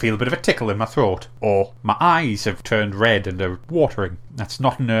 I can feel a bit of a tickle in my throat. Or my eyes have turned red and are watering. That's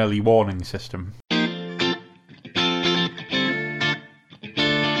not an early warning system.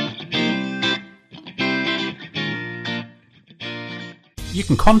 You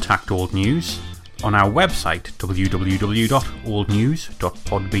can contact Old News on our website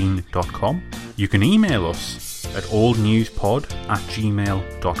www.oldnews.podbean.com. You can email us at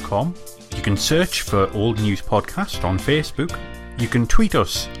oldnewspod@gmail.com. You can search for Old News Podcast on Facebook. You can tweet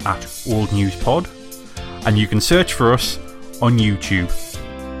us at Old News Pod, and you can search for us on YouTube.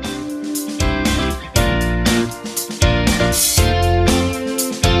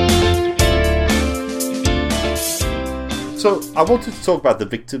 So I wanted to talk about the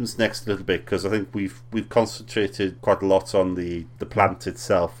victims next a little bit, because I think we've concentrated quite a lot on the plant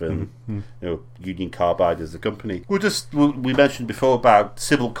itself and Union Carbide as a company. We mentioned before about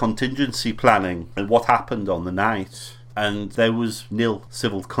civil contingency planning and what happened on the night, and there was nil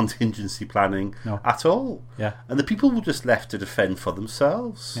civil contingency planning at all. Yeah. And the people were just left to defend for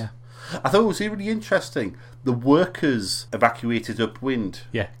themselves. Yeah. I thought it was really interesting. The workers evacuated upwind.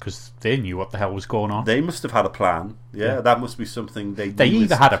 Yeah, because they knew what the hell was going on. They must have had a plan. Yeah, that must be something they knew. They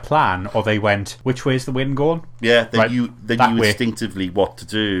either had a plan or they went, which way's the wind going? Yeah, they Right, knew way. instinctively what to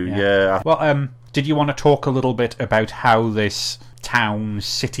do. Yeah. Well, did you want to talk a little bit about how this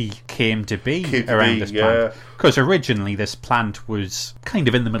city came to be around this plant? Because originally this plant was kind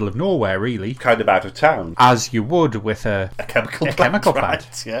of in the middle of nowhere, really. Kind of out of town. As you would with a chemical plant.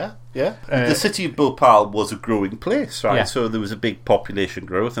 Right? Yeah. The city of Bhopal was a growing place, right? Yeah. So there was a big population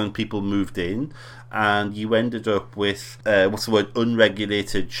growth and people moved in, and you ended up with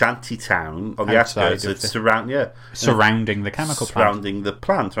unregulated shanty town on the outskirts surrounding the chemical plant. Surrounding the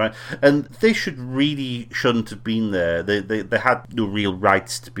plant, right? And they shouldn't have been there. They had no real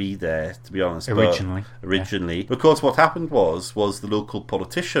rights to be there, to be honest. Originally. Because what happened was the local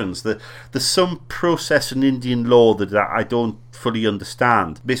politicians, there's some process in Indian law that I don't fully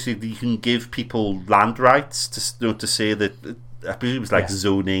understand. Basically, you can give people land rights to say that, I presume it was like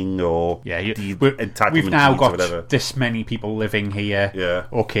zoning or entitlement. We've now got whatever. this many people living here. Yeah.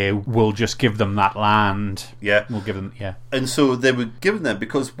 Okay, we'll just give them that land. Yeah. We'll give them, And so they were given them,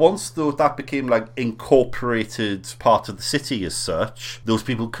 because once that became like incorporated part of the city as such, those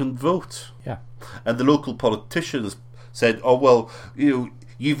people couldn't vote. Yeah. And the local politicians said, oh, well, you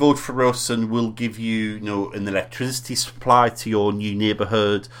vote for us and we'll give you, an electricity supply to your new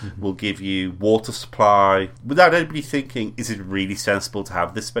neighbourhood. We'll give you water supply. Without anybody thinking, is it really sensible to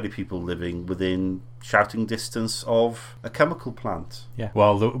have this many people living within shouting distance of a chemical plant? Yeah.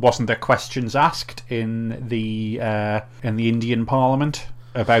 Well, wasn't there questions asked in the Indian Parliament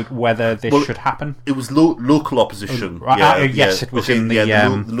about whether this should happen? It was local opposition. Yes, it was in the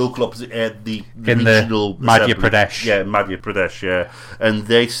local opposition, the in regional the Madhya assembly. Pradesh. Yeah, Madhya Pradesh. Yeah, and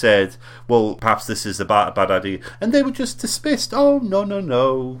they said, well, perhaps this is a bad idea, and they were just dismissed. Oh,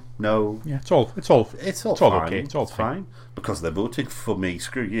 no. Yeah, it's all fine. Okay. It's all fine because they're voting for me.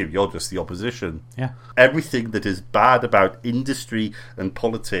 Screw you. You're just the opposition. Yeah. Everything that is bad about industry and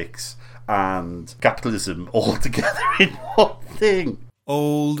politics and capitalism all together in one thing.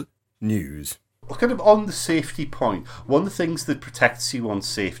 Old news. Kind of on the safety point, one of the things that protects you on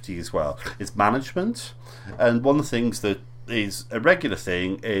safety as well is management. And one of the things that is a regular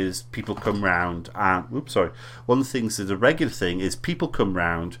thing is people come round and one of the things that's a regular thing is people come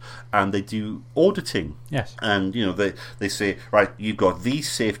round and they do auditing. Yes. And they say, right, you've got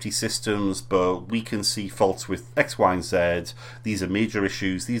these safety systems, but we can see faults with X, Y, and Z. These are major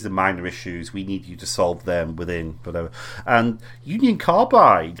issues, these are minor issues, we need you to solve them within whatever. And Union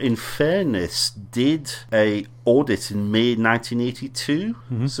Carbide, in fairness, did a audit in May 1982.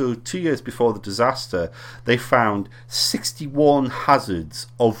 So 2 years before the disaster, they found 61 hazards,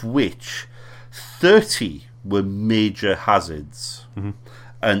 of which 30 were major hazards,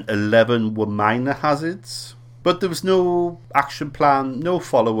 and 11 were minor hazards. But there was no action plan, no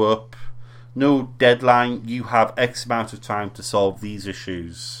follow-up, no deadline. You have X amount of time to solve these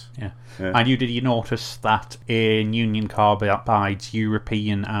issues. Yeah. Yeah. And did you notice that in Union Carbide's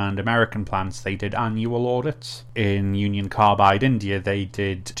European and American plants, they did annual audits? In Union Carbide India, they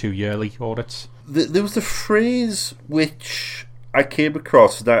did 2 yearly audits. There was a phrase which I came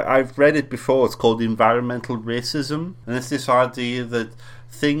across that I've read it before. It's called environmental racism, and it's this idea that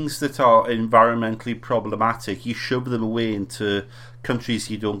things that are environmentally problematic, you shove them away into countries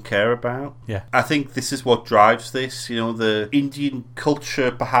you don't care about. Yeah. I think this is what drives this. You know, the Indian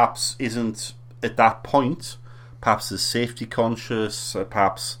culture perhaps isn't at that point. Perhaps is safety conscious.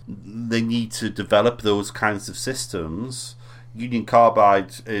 Perhaps they need to develop those kinds of systems. Union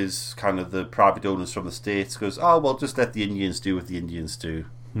Carbide is kind of the private owners from the States goes, oh, well, just let the Indians do what the Indians do.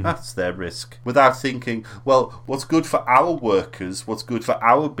 That's their risk. Without thinking, well, what's good for our workers, what's good for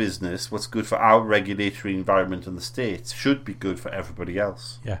our business, what's good for our regulatory environment in the States should be good for everybody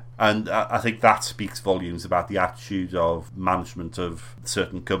else. Yeah. And I think that speaks volumes about the attitude of management of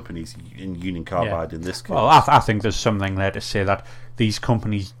certain companies in Union Carbide in this case. Well, I think there's something there to say that these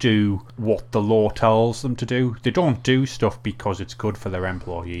companies do what the law tells them to do. They don't do stuff because it's good for their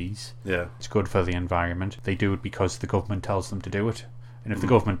employees. Yeah. It's good for the environment. They do it because the government tells them to do it. And if the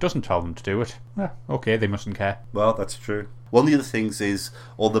government doesn't tell them to do it, okay, they mustn't care. Well, that's true. One of the other things is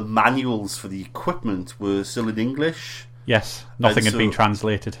all the manuals for the equipment were still in English. Yes, nothing had been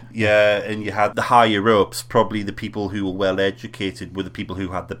translated. Yeah, and you had the higher ups, probably the people who were well educated were the people who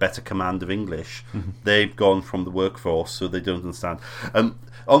had the better command of English. They've gone from the workforce, so they don't understand.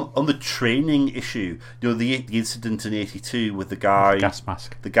 On the training issue, you know, the incident in 82 with the guy...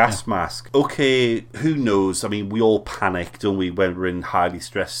 The gas mask. Okay, who knows? I mean, we all panic, don't we, when we're in highly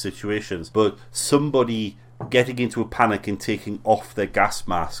stressed situations. But somebody getting into a panic and taking off their gas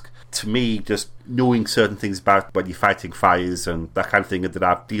mask, to me, just knowing certain things about when you're fighting fires and that kind of thing that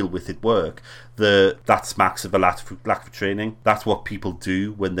I've dealt with at work, that smacks of a lack of training. That's what people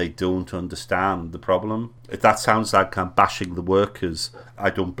do when they don't understand the problem. If that sounds like I'm bashing the workers, I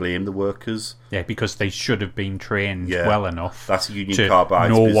don't blame the workers. Yeah, because they should have been trained well enough That's Union to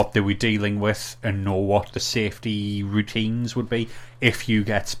Carbide's know what they were dealing with and know what the safety routines would be. If you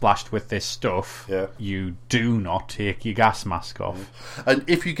get splashed with this stuff, you do not take your gas mask off. And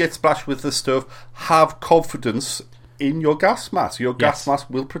if you get splashed with this stuff, have confidence in your gas mask. Your gas mask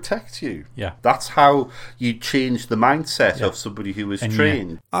will protect you. Yeah. That's how you change the mindset of somebody who is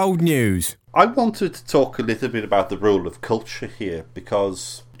trained. Old news. I wanted to talk a little bit about the role of culture here,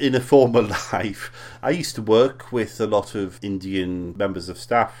 because in a former life, I used to work with a lot of Indian members of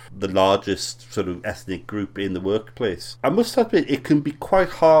staff, the largest sort of ethnic group in the workplace. I must admit, it can be quite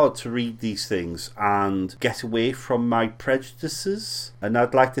hard to read these things and get away from my prejudices. And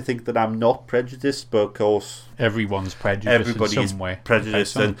I'd like to think that I'm not prejudiced, but of course... Everyone's prejudiced Everybody in is some way.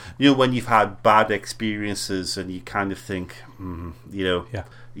 prejudiced. And, you know, when you've had bad experiences and you kind of think, you know... Yeah.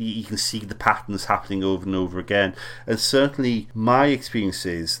 You can see the patterns happening over and over again. And certainly my experience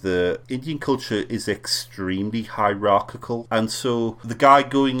is the Indian culture is extremely hierarchical. And so the guy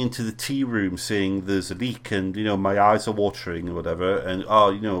going into the tea room saying there's a leak and, you know, my eyes are watering or whatever, and,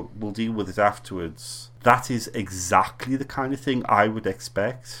 you know, we'll deal with it afterwards. That is exactly the kind of thing I would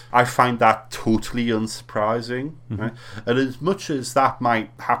expect. I find that totally unsurprising. Right? And as much as that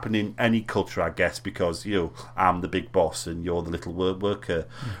might happen in any culture, I guess, because, you know, I'm the big boss and you're the little worker,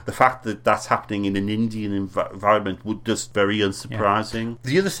 the fact that that's happening in an Indian environment would just very unsurprising.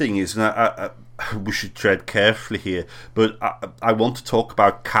 The other thing is, and we should tread carefully here, but I want to talk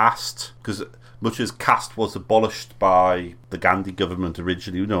about caste, because much as caste was abolished by the Gandhi government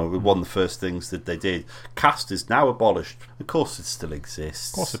originally, you know, one of the first things that they did, caste is now abolished. Of course it still exists.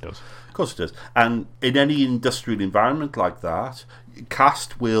 Of course it does. Of course it does. And in any industrial environment like that,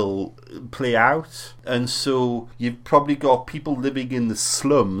 caste will play out. And so you've probably got people living in the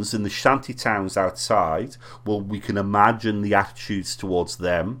slums, in the shanty towns outside. Well, we can imagine the attitudes towards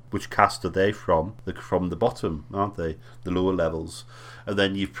them. Which caste are they from? They're from the bottom, aren't they? The lower levels. And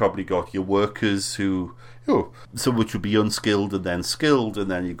then you've probably got your workers who, some which would be unskilled and then skilled, and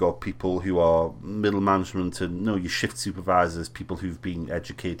then you've got people who are middle management and your shift supervisors, people who've been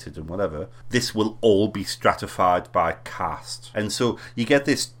educated and whatever. This will all be stratified by caste. And so you get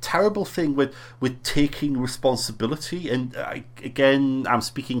this terrible thing with taking responsibility. And again, I'm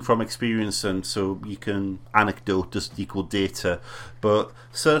speaking from experience, and so you can anecdote doesn't equal data. But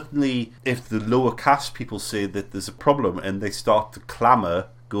certainly if the lower caste people say that there's a problem and they start to clamour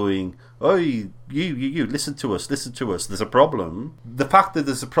going, "Oh, you, listen to us, there's a problem." The fact that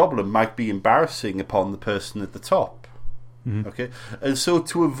there's a problem might be embarrassing upon the person at the top. Okay, and so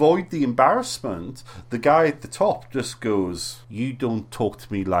to avoid the embarrassment, the guy at the top just goes, "You don't talk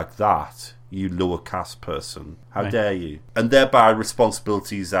to me like that, you lower caste person. How dare you?" And thereby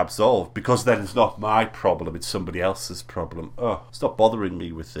responsibility is absolved, because then it's not my problem, it's somebody else's problem. Oh, stop bothering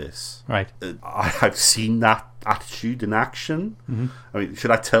me with this. Right. I've seen that attitude in action. I mean, should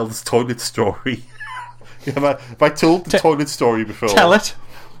I tell this toilet story? Have I told the toilet story before? Tell it.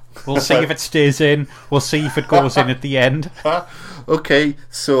 We'll see if it stays in. We'll see if it goes in at the end. Okay,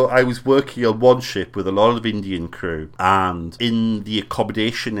 so I was working on one ship with a lot of Indian crew, and in the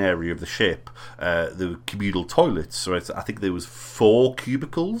accommodation area of the ship, there were communal toilets. So I think there was 4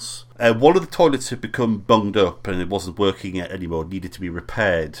 cubicles. One of the toilets had become bunged up and it wasn't working anymore, needed to be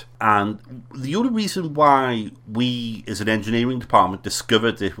repaired. And the only reason why we, as an engineering department,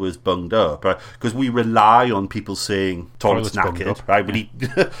 discovered it was bunged up, right, because we rely on people saying toilet's knackered,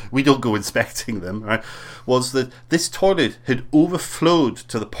 right? We don't go inspecting them, right? Was that this toilet had overflowed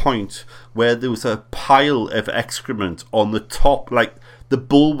to the point where there was a pile of excrement on the top, like the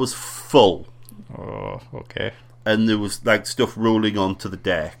bowl was full. Oh, okay. And there was like stuff rolling onto the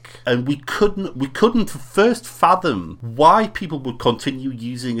deck, and we couldn't first fathom why people would continue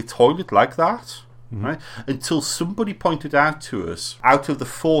using a toilet like that, right? Until somebody pointed out to us, out of the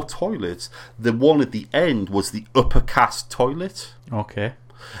 4 toilets, the one at the end was the upper caste toilet. Okay.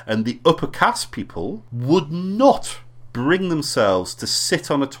 And the upper caste people would not bring themselves to sit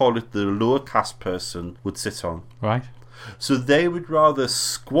on a toilet that a lower caste person would sit on. Right. So they would rather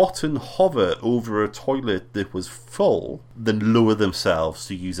squat and hover over a toilet that was full than lower themselves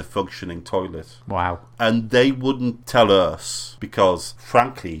to use a functioning toilet. Wow. And they wouldn't tell us because,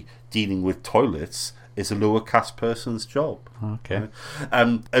 frankly, dealing with toilets is a lower caste person's job. Okay.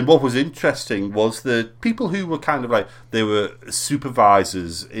 And what was interesting was that people who were kind of like, they were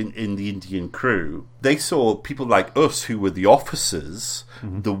supervisors in the Indian crew, they saw people like us who were the officers,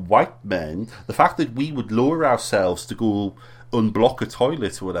 the white men, the fact that we would lower ourselves to go unblock a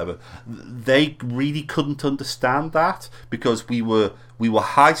toilet or whatever, they really couldn't understand that, because we were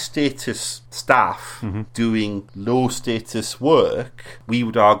high status staff doing low status work. We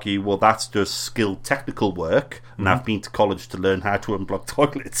would argue, well, that's just skilled technical work, and I've been to college to learn how to unblock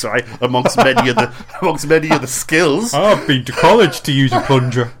toilets, right? Amongst many other skills. I've been to college to use a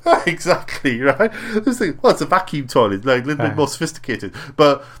plunger. Exactly, right? Well, it's a vacuum toilet, like a little bit more sophisticated,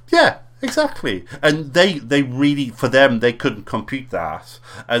 but yeah. Exactly. And they really, for them, they couldn't compute that.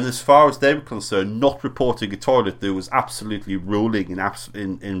 And as far as they were concerned, not reporting a toilet that was absolutely rolling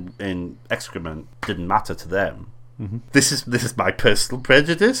in excrement didn't matter to them. This is my personal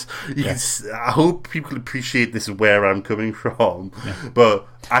prejudice. I hope people appreciate this, where I'm coming from. But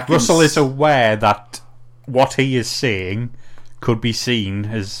Russell is aware that what he is saying could be seen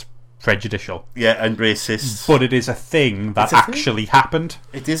as prejudicial. Yeah, and racist. But it is a thing that actually happened.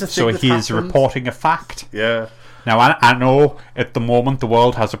 It is a thing so that he is happened. Reporting a fact. Yeah. Now, I know at the moment the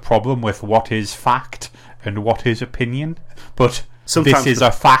world has a problem with what is fact and what is opinion, but sometimes this is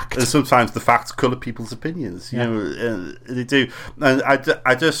a fact. And sometimes the facts colour people's opinions. You know, they do. And I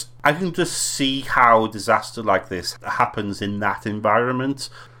can just see how a disaster like this happens in that environment.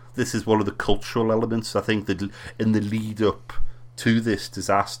 This is one of the cultural elements, I think, that in the lead up to this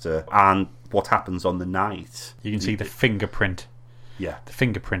disaster and what happens on the night. You can see the fingerprint. Yeah. The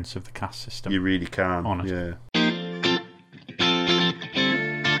fingerprints of the caste system. You really can. On it. Yeah.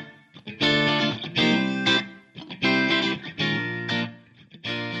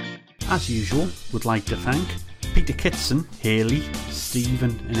 As usual, would like to thank Peter Kitson, Haley,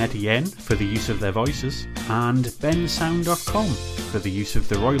 Stephen and Etienne for the use of their voices, and bensound.com for the use of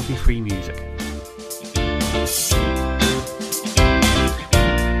the royalty-free music.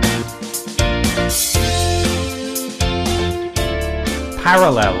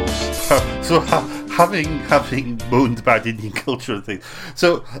 Parallels. So having moaned about Indian culture and things,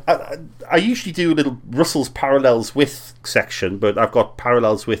 so I usually do a little Russell's parallels with section, but I've got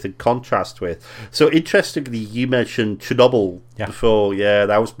parallels with and contrast with. So interestingly, you mentioned Chernobyl before. Yeah,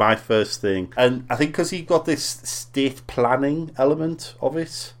 that was my first thing, and I think because you got this state planning element of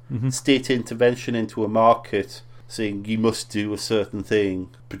it, state intervention into a market, saying you must do a certain thing,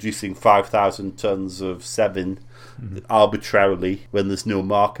 producing 5,000 tons of seven arbitrarily when there's no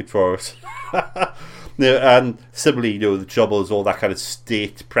market for it. And similarly, the trouble is all that kind of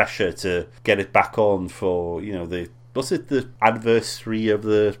state pressure to get it back on for, was it the anniversary of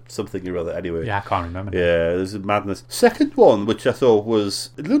the something or other? Anyway. Yeah, I can't remember. Yeah, there's a madness. Second one, which I thought was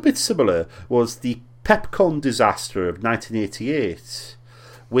a little bit similar, was the Pepcon disaster of 1988.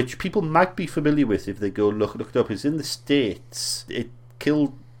 which people might be familiar with if they go look it up. It's in the States. It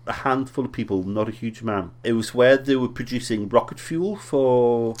killed a handful of people, not a huge amount. It was where they were producing rocket fuel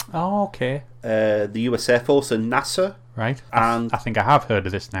for Oh, okay. the US Air Force and NASA. Right. And I think I have heard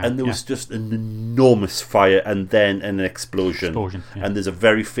of this now. And there was just an enormous fire and then an explosion. Yeah. And there's a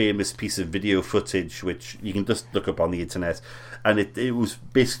very famous piece of video footage which you can just look up on the internet. And it was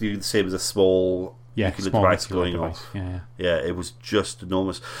basically the same as a small nuclear device going off. Yeah, it was just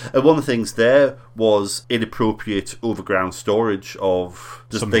enormous. And one of the things there was inappropriate overground storage of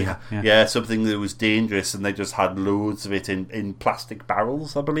something that was dangerous, and they just had loads of it in plastic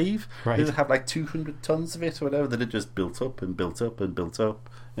barrels, I believe. Right. They have like 200 tons of it or whatever that had just built up and built up and built up.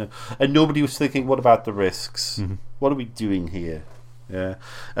 Yeah. And nobody was thinking, what about the risks? Mm-hmm. What are we doing here? Yeah.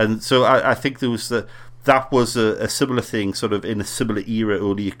 And so I think there was that was a similar thing, sort of in a similar era,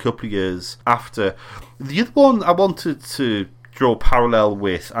 only a couple of years after. The other one I wanted to draw a parallel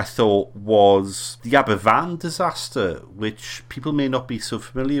with, I thought, was the Aberfan disaster, which people may not be so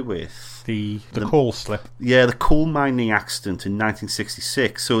familiar with. The coal slip. Yeah, the coal mining accident in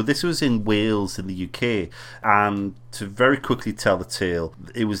 1966. So this was in Wales in the UK, and to very quickly tell the tale,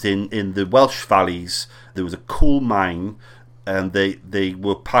 it was in the Welsh valleys. There was a coal mine, and they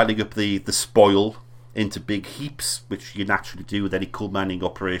were piling up the spoil into big heaps, which you naturally do with any coal mining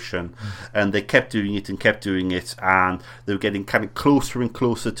operation. And they kept doing it, and they were getting kind of closer and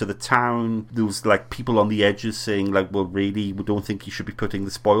closer to the town. There was like people on the edges saying like, well, really, we don't think you should be putting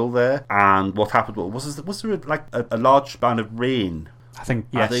the spoil there. And what happened was there like a large amount of rain? I think,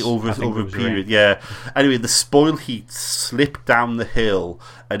 yes. Over a period, yeah. Anyway, the spoil heat slipped down the hill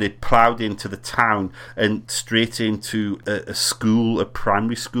and it ploughed into the town and straight into a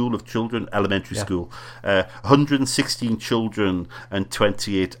primary school of children, elementary school. 116 children and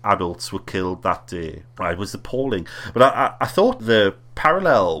 28 adults were killed that day. It was appalling. But I thought the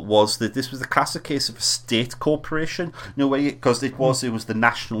parallel was that this was the classic case of a state corporation, because it was the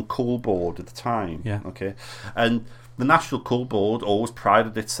National Coal Board at the time. Yeah. Okay, and the National Coal Board always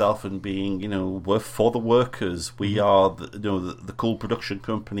prided itself in being, we're for the workers. We are, the coal production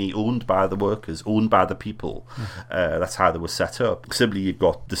company owned by the workers, owned by the people. That's how they were set up. Similarly, you've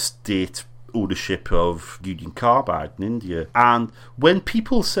got the state ownership of Union Carbide in India. And when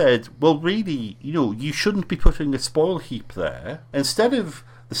people said, well, really, you shouldn't be putting a spoil heap there, instead of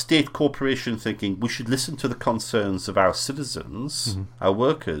the state corporation thinking we should listen to the concerns of our citizens, our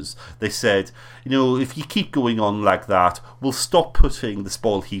workers, they said, if you keep going on like that, we'll stop putting the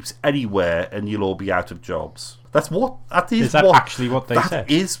spoil heaps anywhere and you'll all be out of jobs. Is that actually what they said? That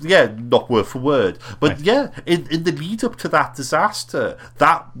is, not word for word. But right. In the lead up to that disaster,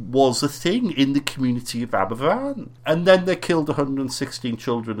 that was a thing in the community of Aberfan. And then they killed 116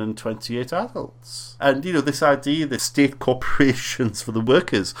 children and 28 adults. And, this idea that state corporations for the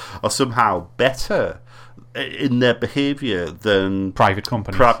workers are somehow better in their behaviour than private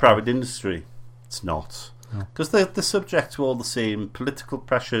companies. Private industry. It's not. Because they're subject to all the same political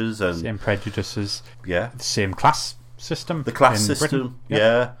pressures and same prejudices. Yeah, the same class system. The class system.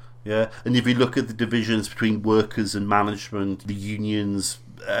 Yeah. And if you look at the divisions between workers and management, the unions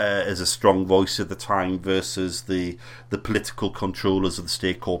as a strong voice at the time versus the political controllers of the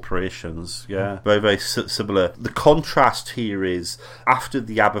state corporations. Yeah, very, very similar. The contrast here is after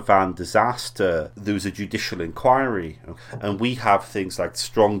the Aberfan disaster, there was a judicial inquiry, and we have things like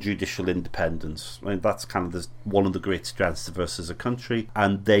strong judicial independence. I mean, that's kind of one of the great strengths of us as a country,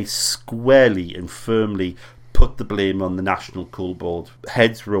 and they squarely and firmly put the blame on the National Coal Board.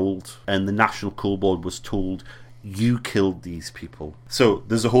 Heads rolled, and the National Coal Board was told, you killed these people. So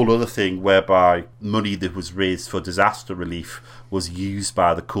there's a whole other thing whereby money that was raised for disaster relief was used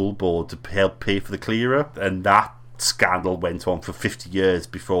by the Coal Board to help pay for the clear-up, and that scandal went on for 50 years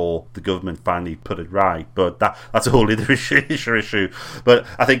before the government finally put it right. But that's a whole other issue. But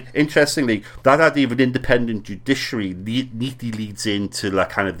I think, interestingly, that idea of an independent judiciary neatly leads into like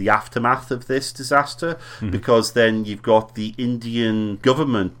kind of the aftermath of this disaster, because then you've got the Indian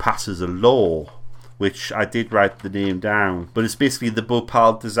government passes a law, which I did write the name down, but it's basically the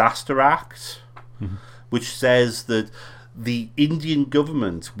Bhopal Disaster Act, which says that the Indian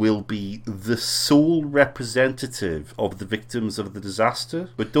government will be the sole representative of the victims of the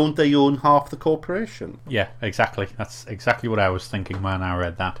disaster, but don't they own half the corporation? Yeah, exactly. That's exactly what I was thinking when I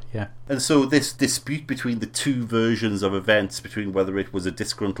read that, yeah. And so this dispute between the two versions of events, between whether it was a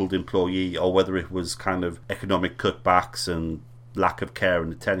disgruntled employee or whether it was kind of economic cutbacks and lack of care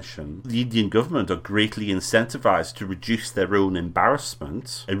and attention, the Indian government are greatly incentivized to reduce their own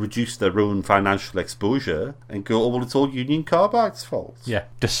embarrassment and reduce their own financial exposure and go, oh, well, it's all Union Carbide's fault. Yeah.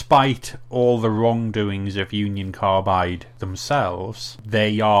 Despite all the wrongdoings of Union Carbide themselves,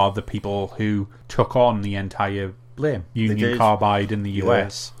 they are the people who took on the entire blame. Union Carbide in the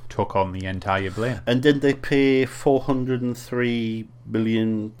US took on the entire blame. And didn't they pay $403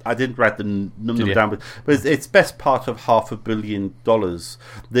 million? I didn't write the number down, but it's best part of $500 million.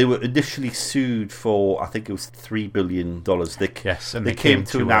 They were initially sued for, I think it was $3 billion. And they came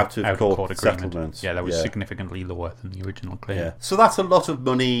to an out-of-court settlement. Yeah, that was significantly lower than the original claim. Yeah. So that's a lot of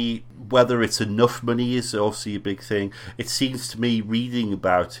money. Whether it's enough money is obviously a big thing. It seems to me, reading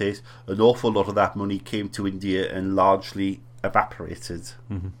about it, an awful lot of that money came to India and largely evaporated.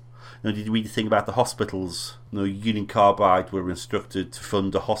 Mm-hmm. Now, did you read the thing about the hospitals? Union Carbide were instructed to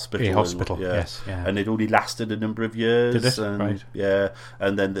fund a hospital. Yes. And it only lasted a number of years. Did it? And, right. Yeah,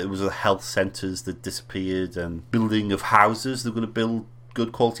 and then there was the health centres that disappeared, and building of houses. They were going to build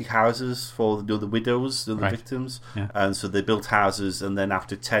good quality houses for the widows, the victims. Yeah. And so they built houses, and then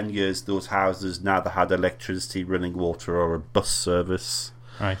after 10 years, those houses, now they had electricity, running water, or a bus service.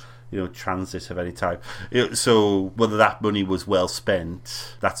 Right. Transit of any type. So whether that money was well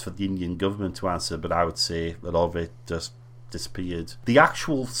spent, that's for the Indian government to answer, but I would say a lot of it just disappeared. The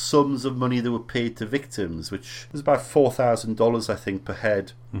actual sums of money that were paid to victims, which was about $4,000, I think, per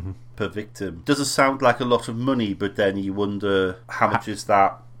head, per victim, doesn't sound like a lot of money, but then you wonder how much is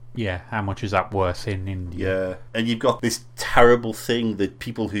that. Yeah, how much is that worth in India? Yeah, and you've got this terrible thing that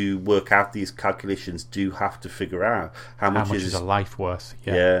people who work out these calculations do have to figure out. How much is a life worth?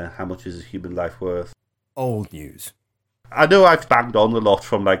 Yeah, how much is a human life worth? Old news. I know I've banged on a lot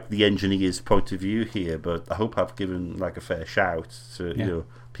from the engineer's point of view here, but I hope I've given a fair shout to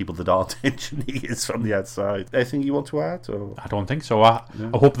people that aren't engineers from the outside. Anything you want to add? Or? I don't think so. I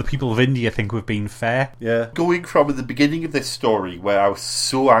hope the people of India think we've been fair. Yeah. Going from the beginning of this story, where I was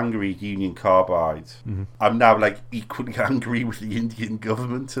so angry at Union Carbide, I'm now equally angry with the Indian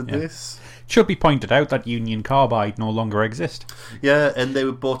government in this. It should be pointed out that Union Carbide no longer exist. Yeah, and they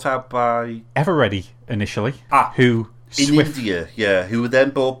were bought out by Everready initially, who India, who were then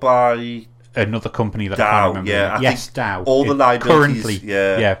bought by another company that Dow, I can't remember. I think Dow. All the liabilities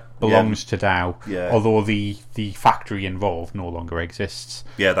currently belongs to Dow. Yeah. Although the factory involved no longer exists.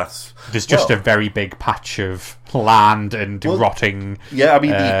 Yeah, there's just a very big patch of land and rotting. Yeah, I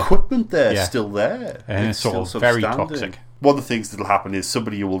mean the equipment there's still there. And it's all very toxic. One of the things that'll happen is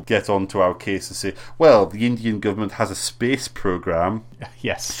somebody will get onto our case and say, well, the Indian government has a space program.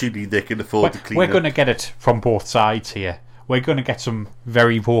 Yes. Surely they can afford to clean We're going to get it from both sides here. We're going to get some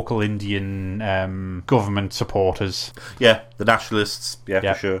very vocal Indian government supporters. Yeah, the nationalists,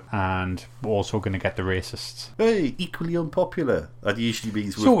 for sure. And we're also going to get the racists. Hey, equally unpopular. That usually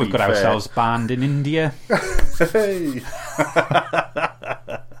means so we've got ourselves banned in India. Hey.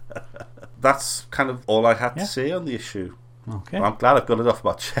 That's kind of all I had to say on the issue. Okay. I'm glad I've got it off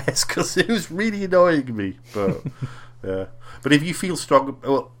my chest because it was really annoying me. But yeah. But if you feel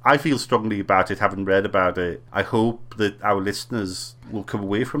I feel strongly about it, having read about it. I hope that our listeners will come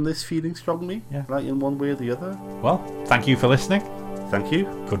away from this feeling strongly, in one way or the other. Well, thank you for listening. Thank you.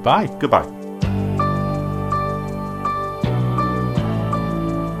 Goodbye. Goodbye.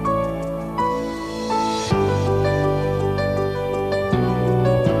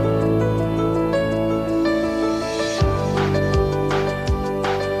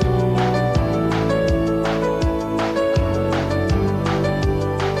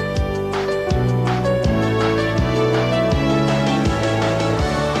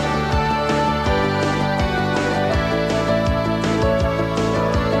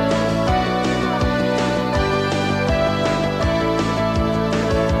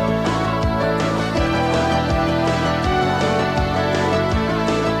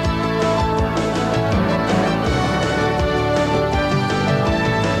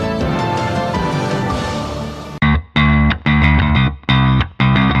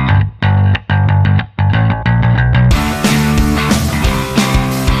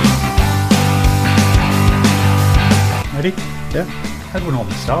 Yeah. How do we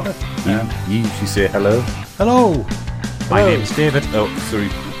normally start it? You usually say hello. Hello. My name's David. Oh, sorry.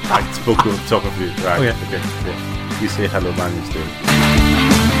 I spoke on top of you. Right. Oh, yeah. Okay. Yeah. You say hello, my name's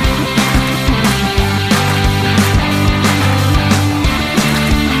David.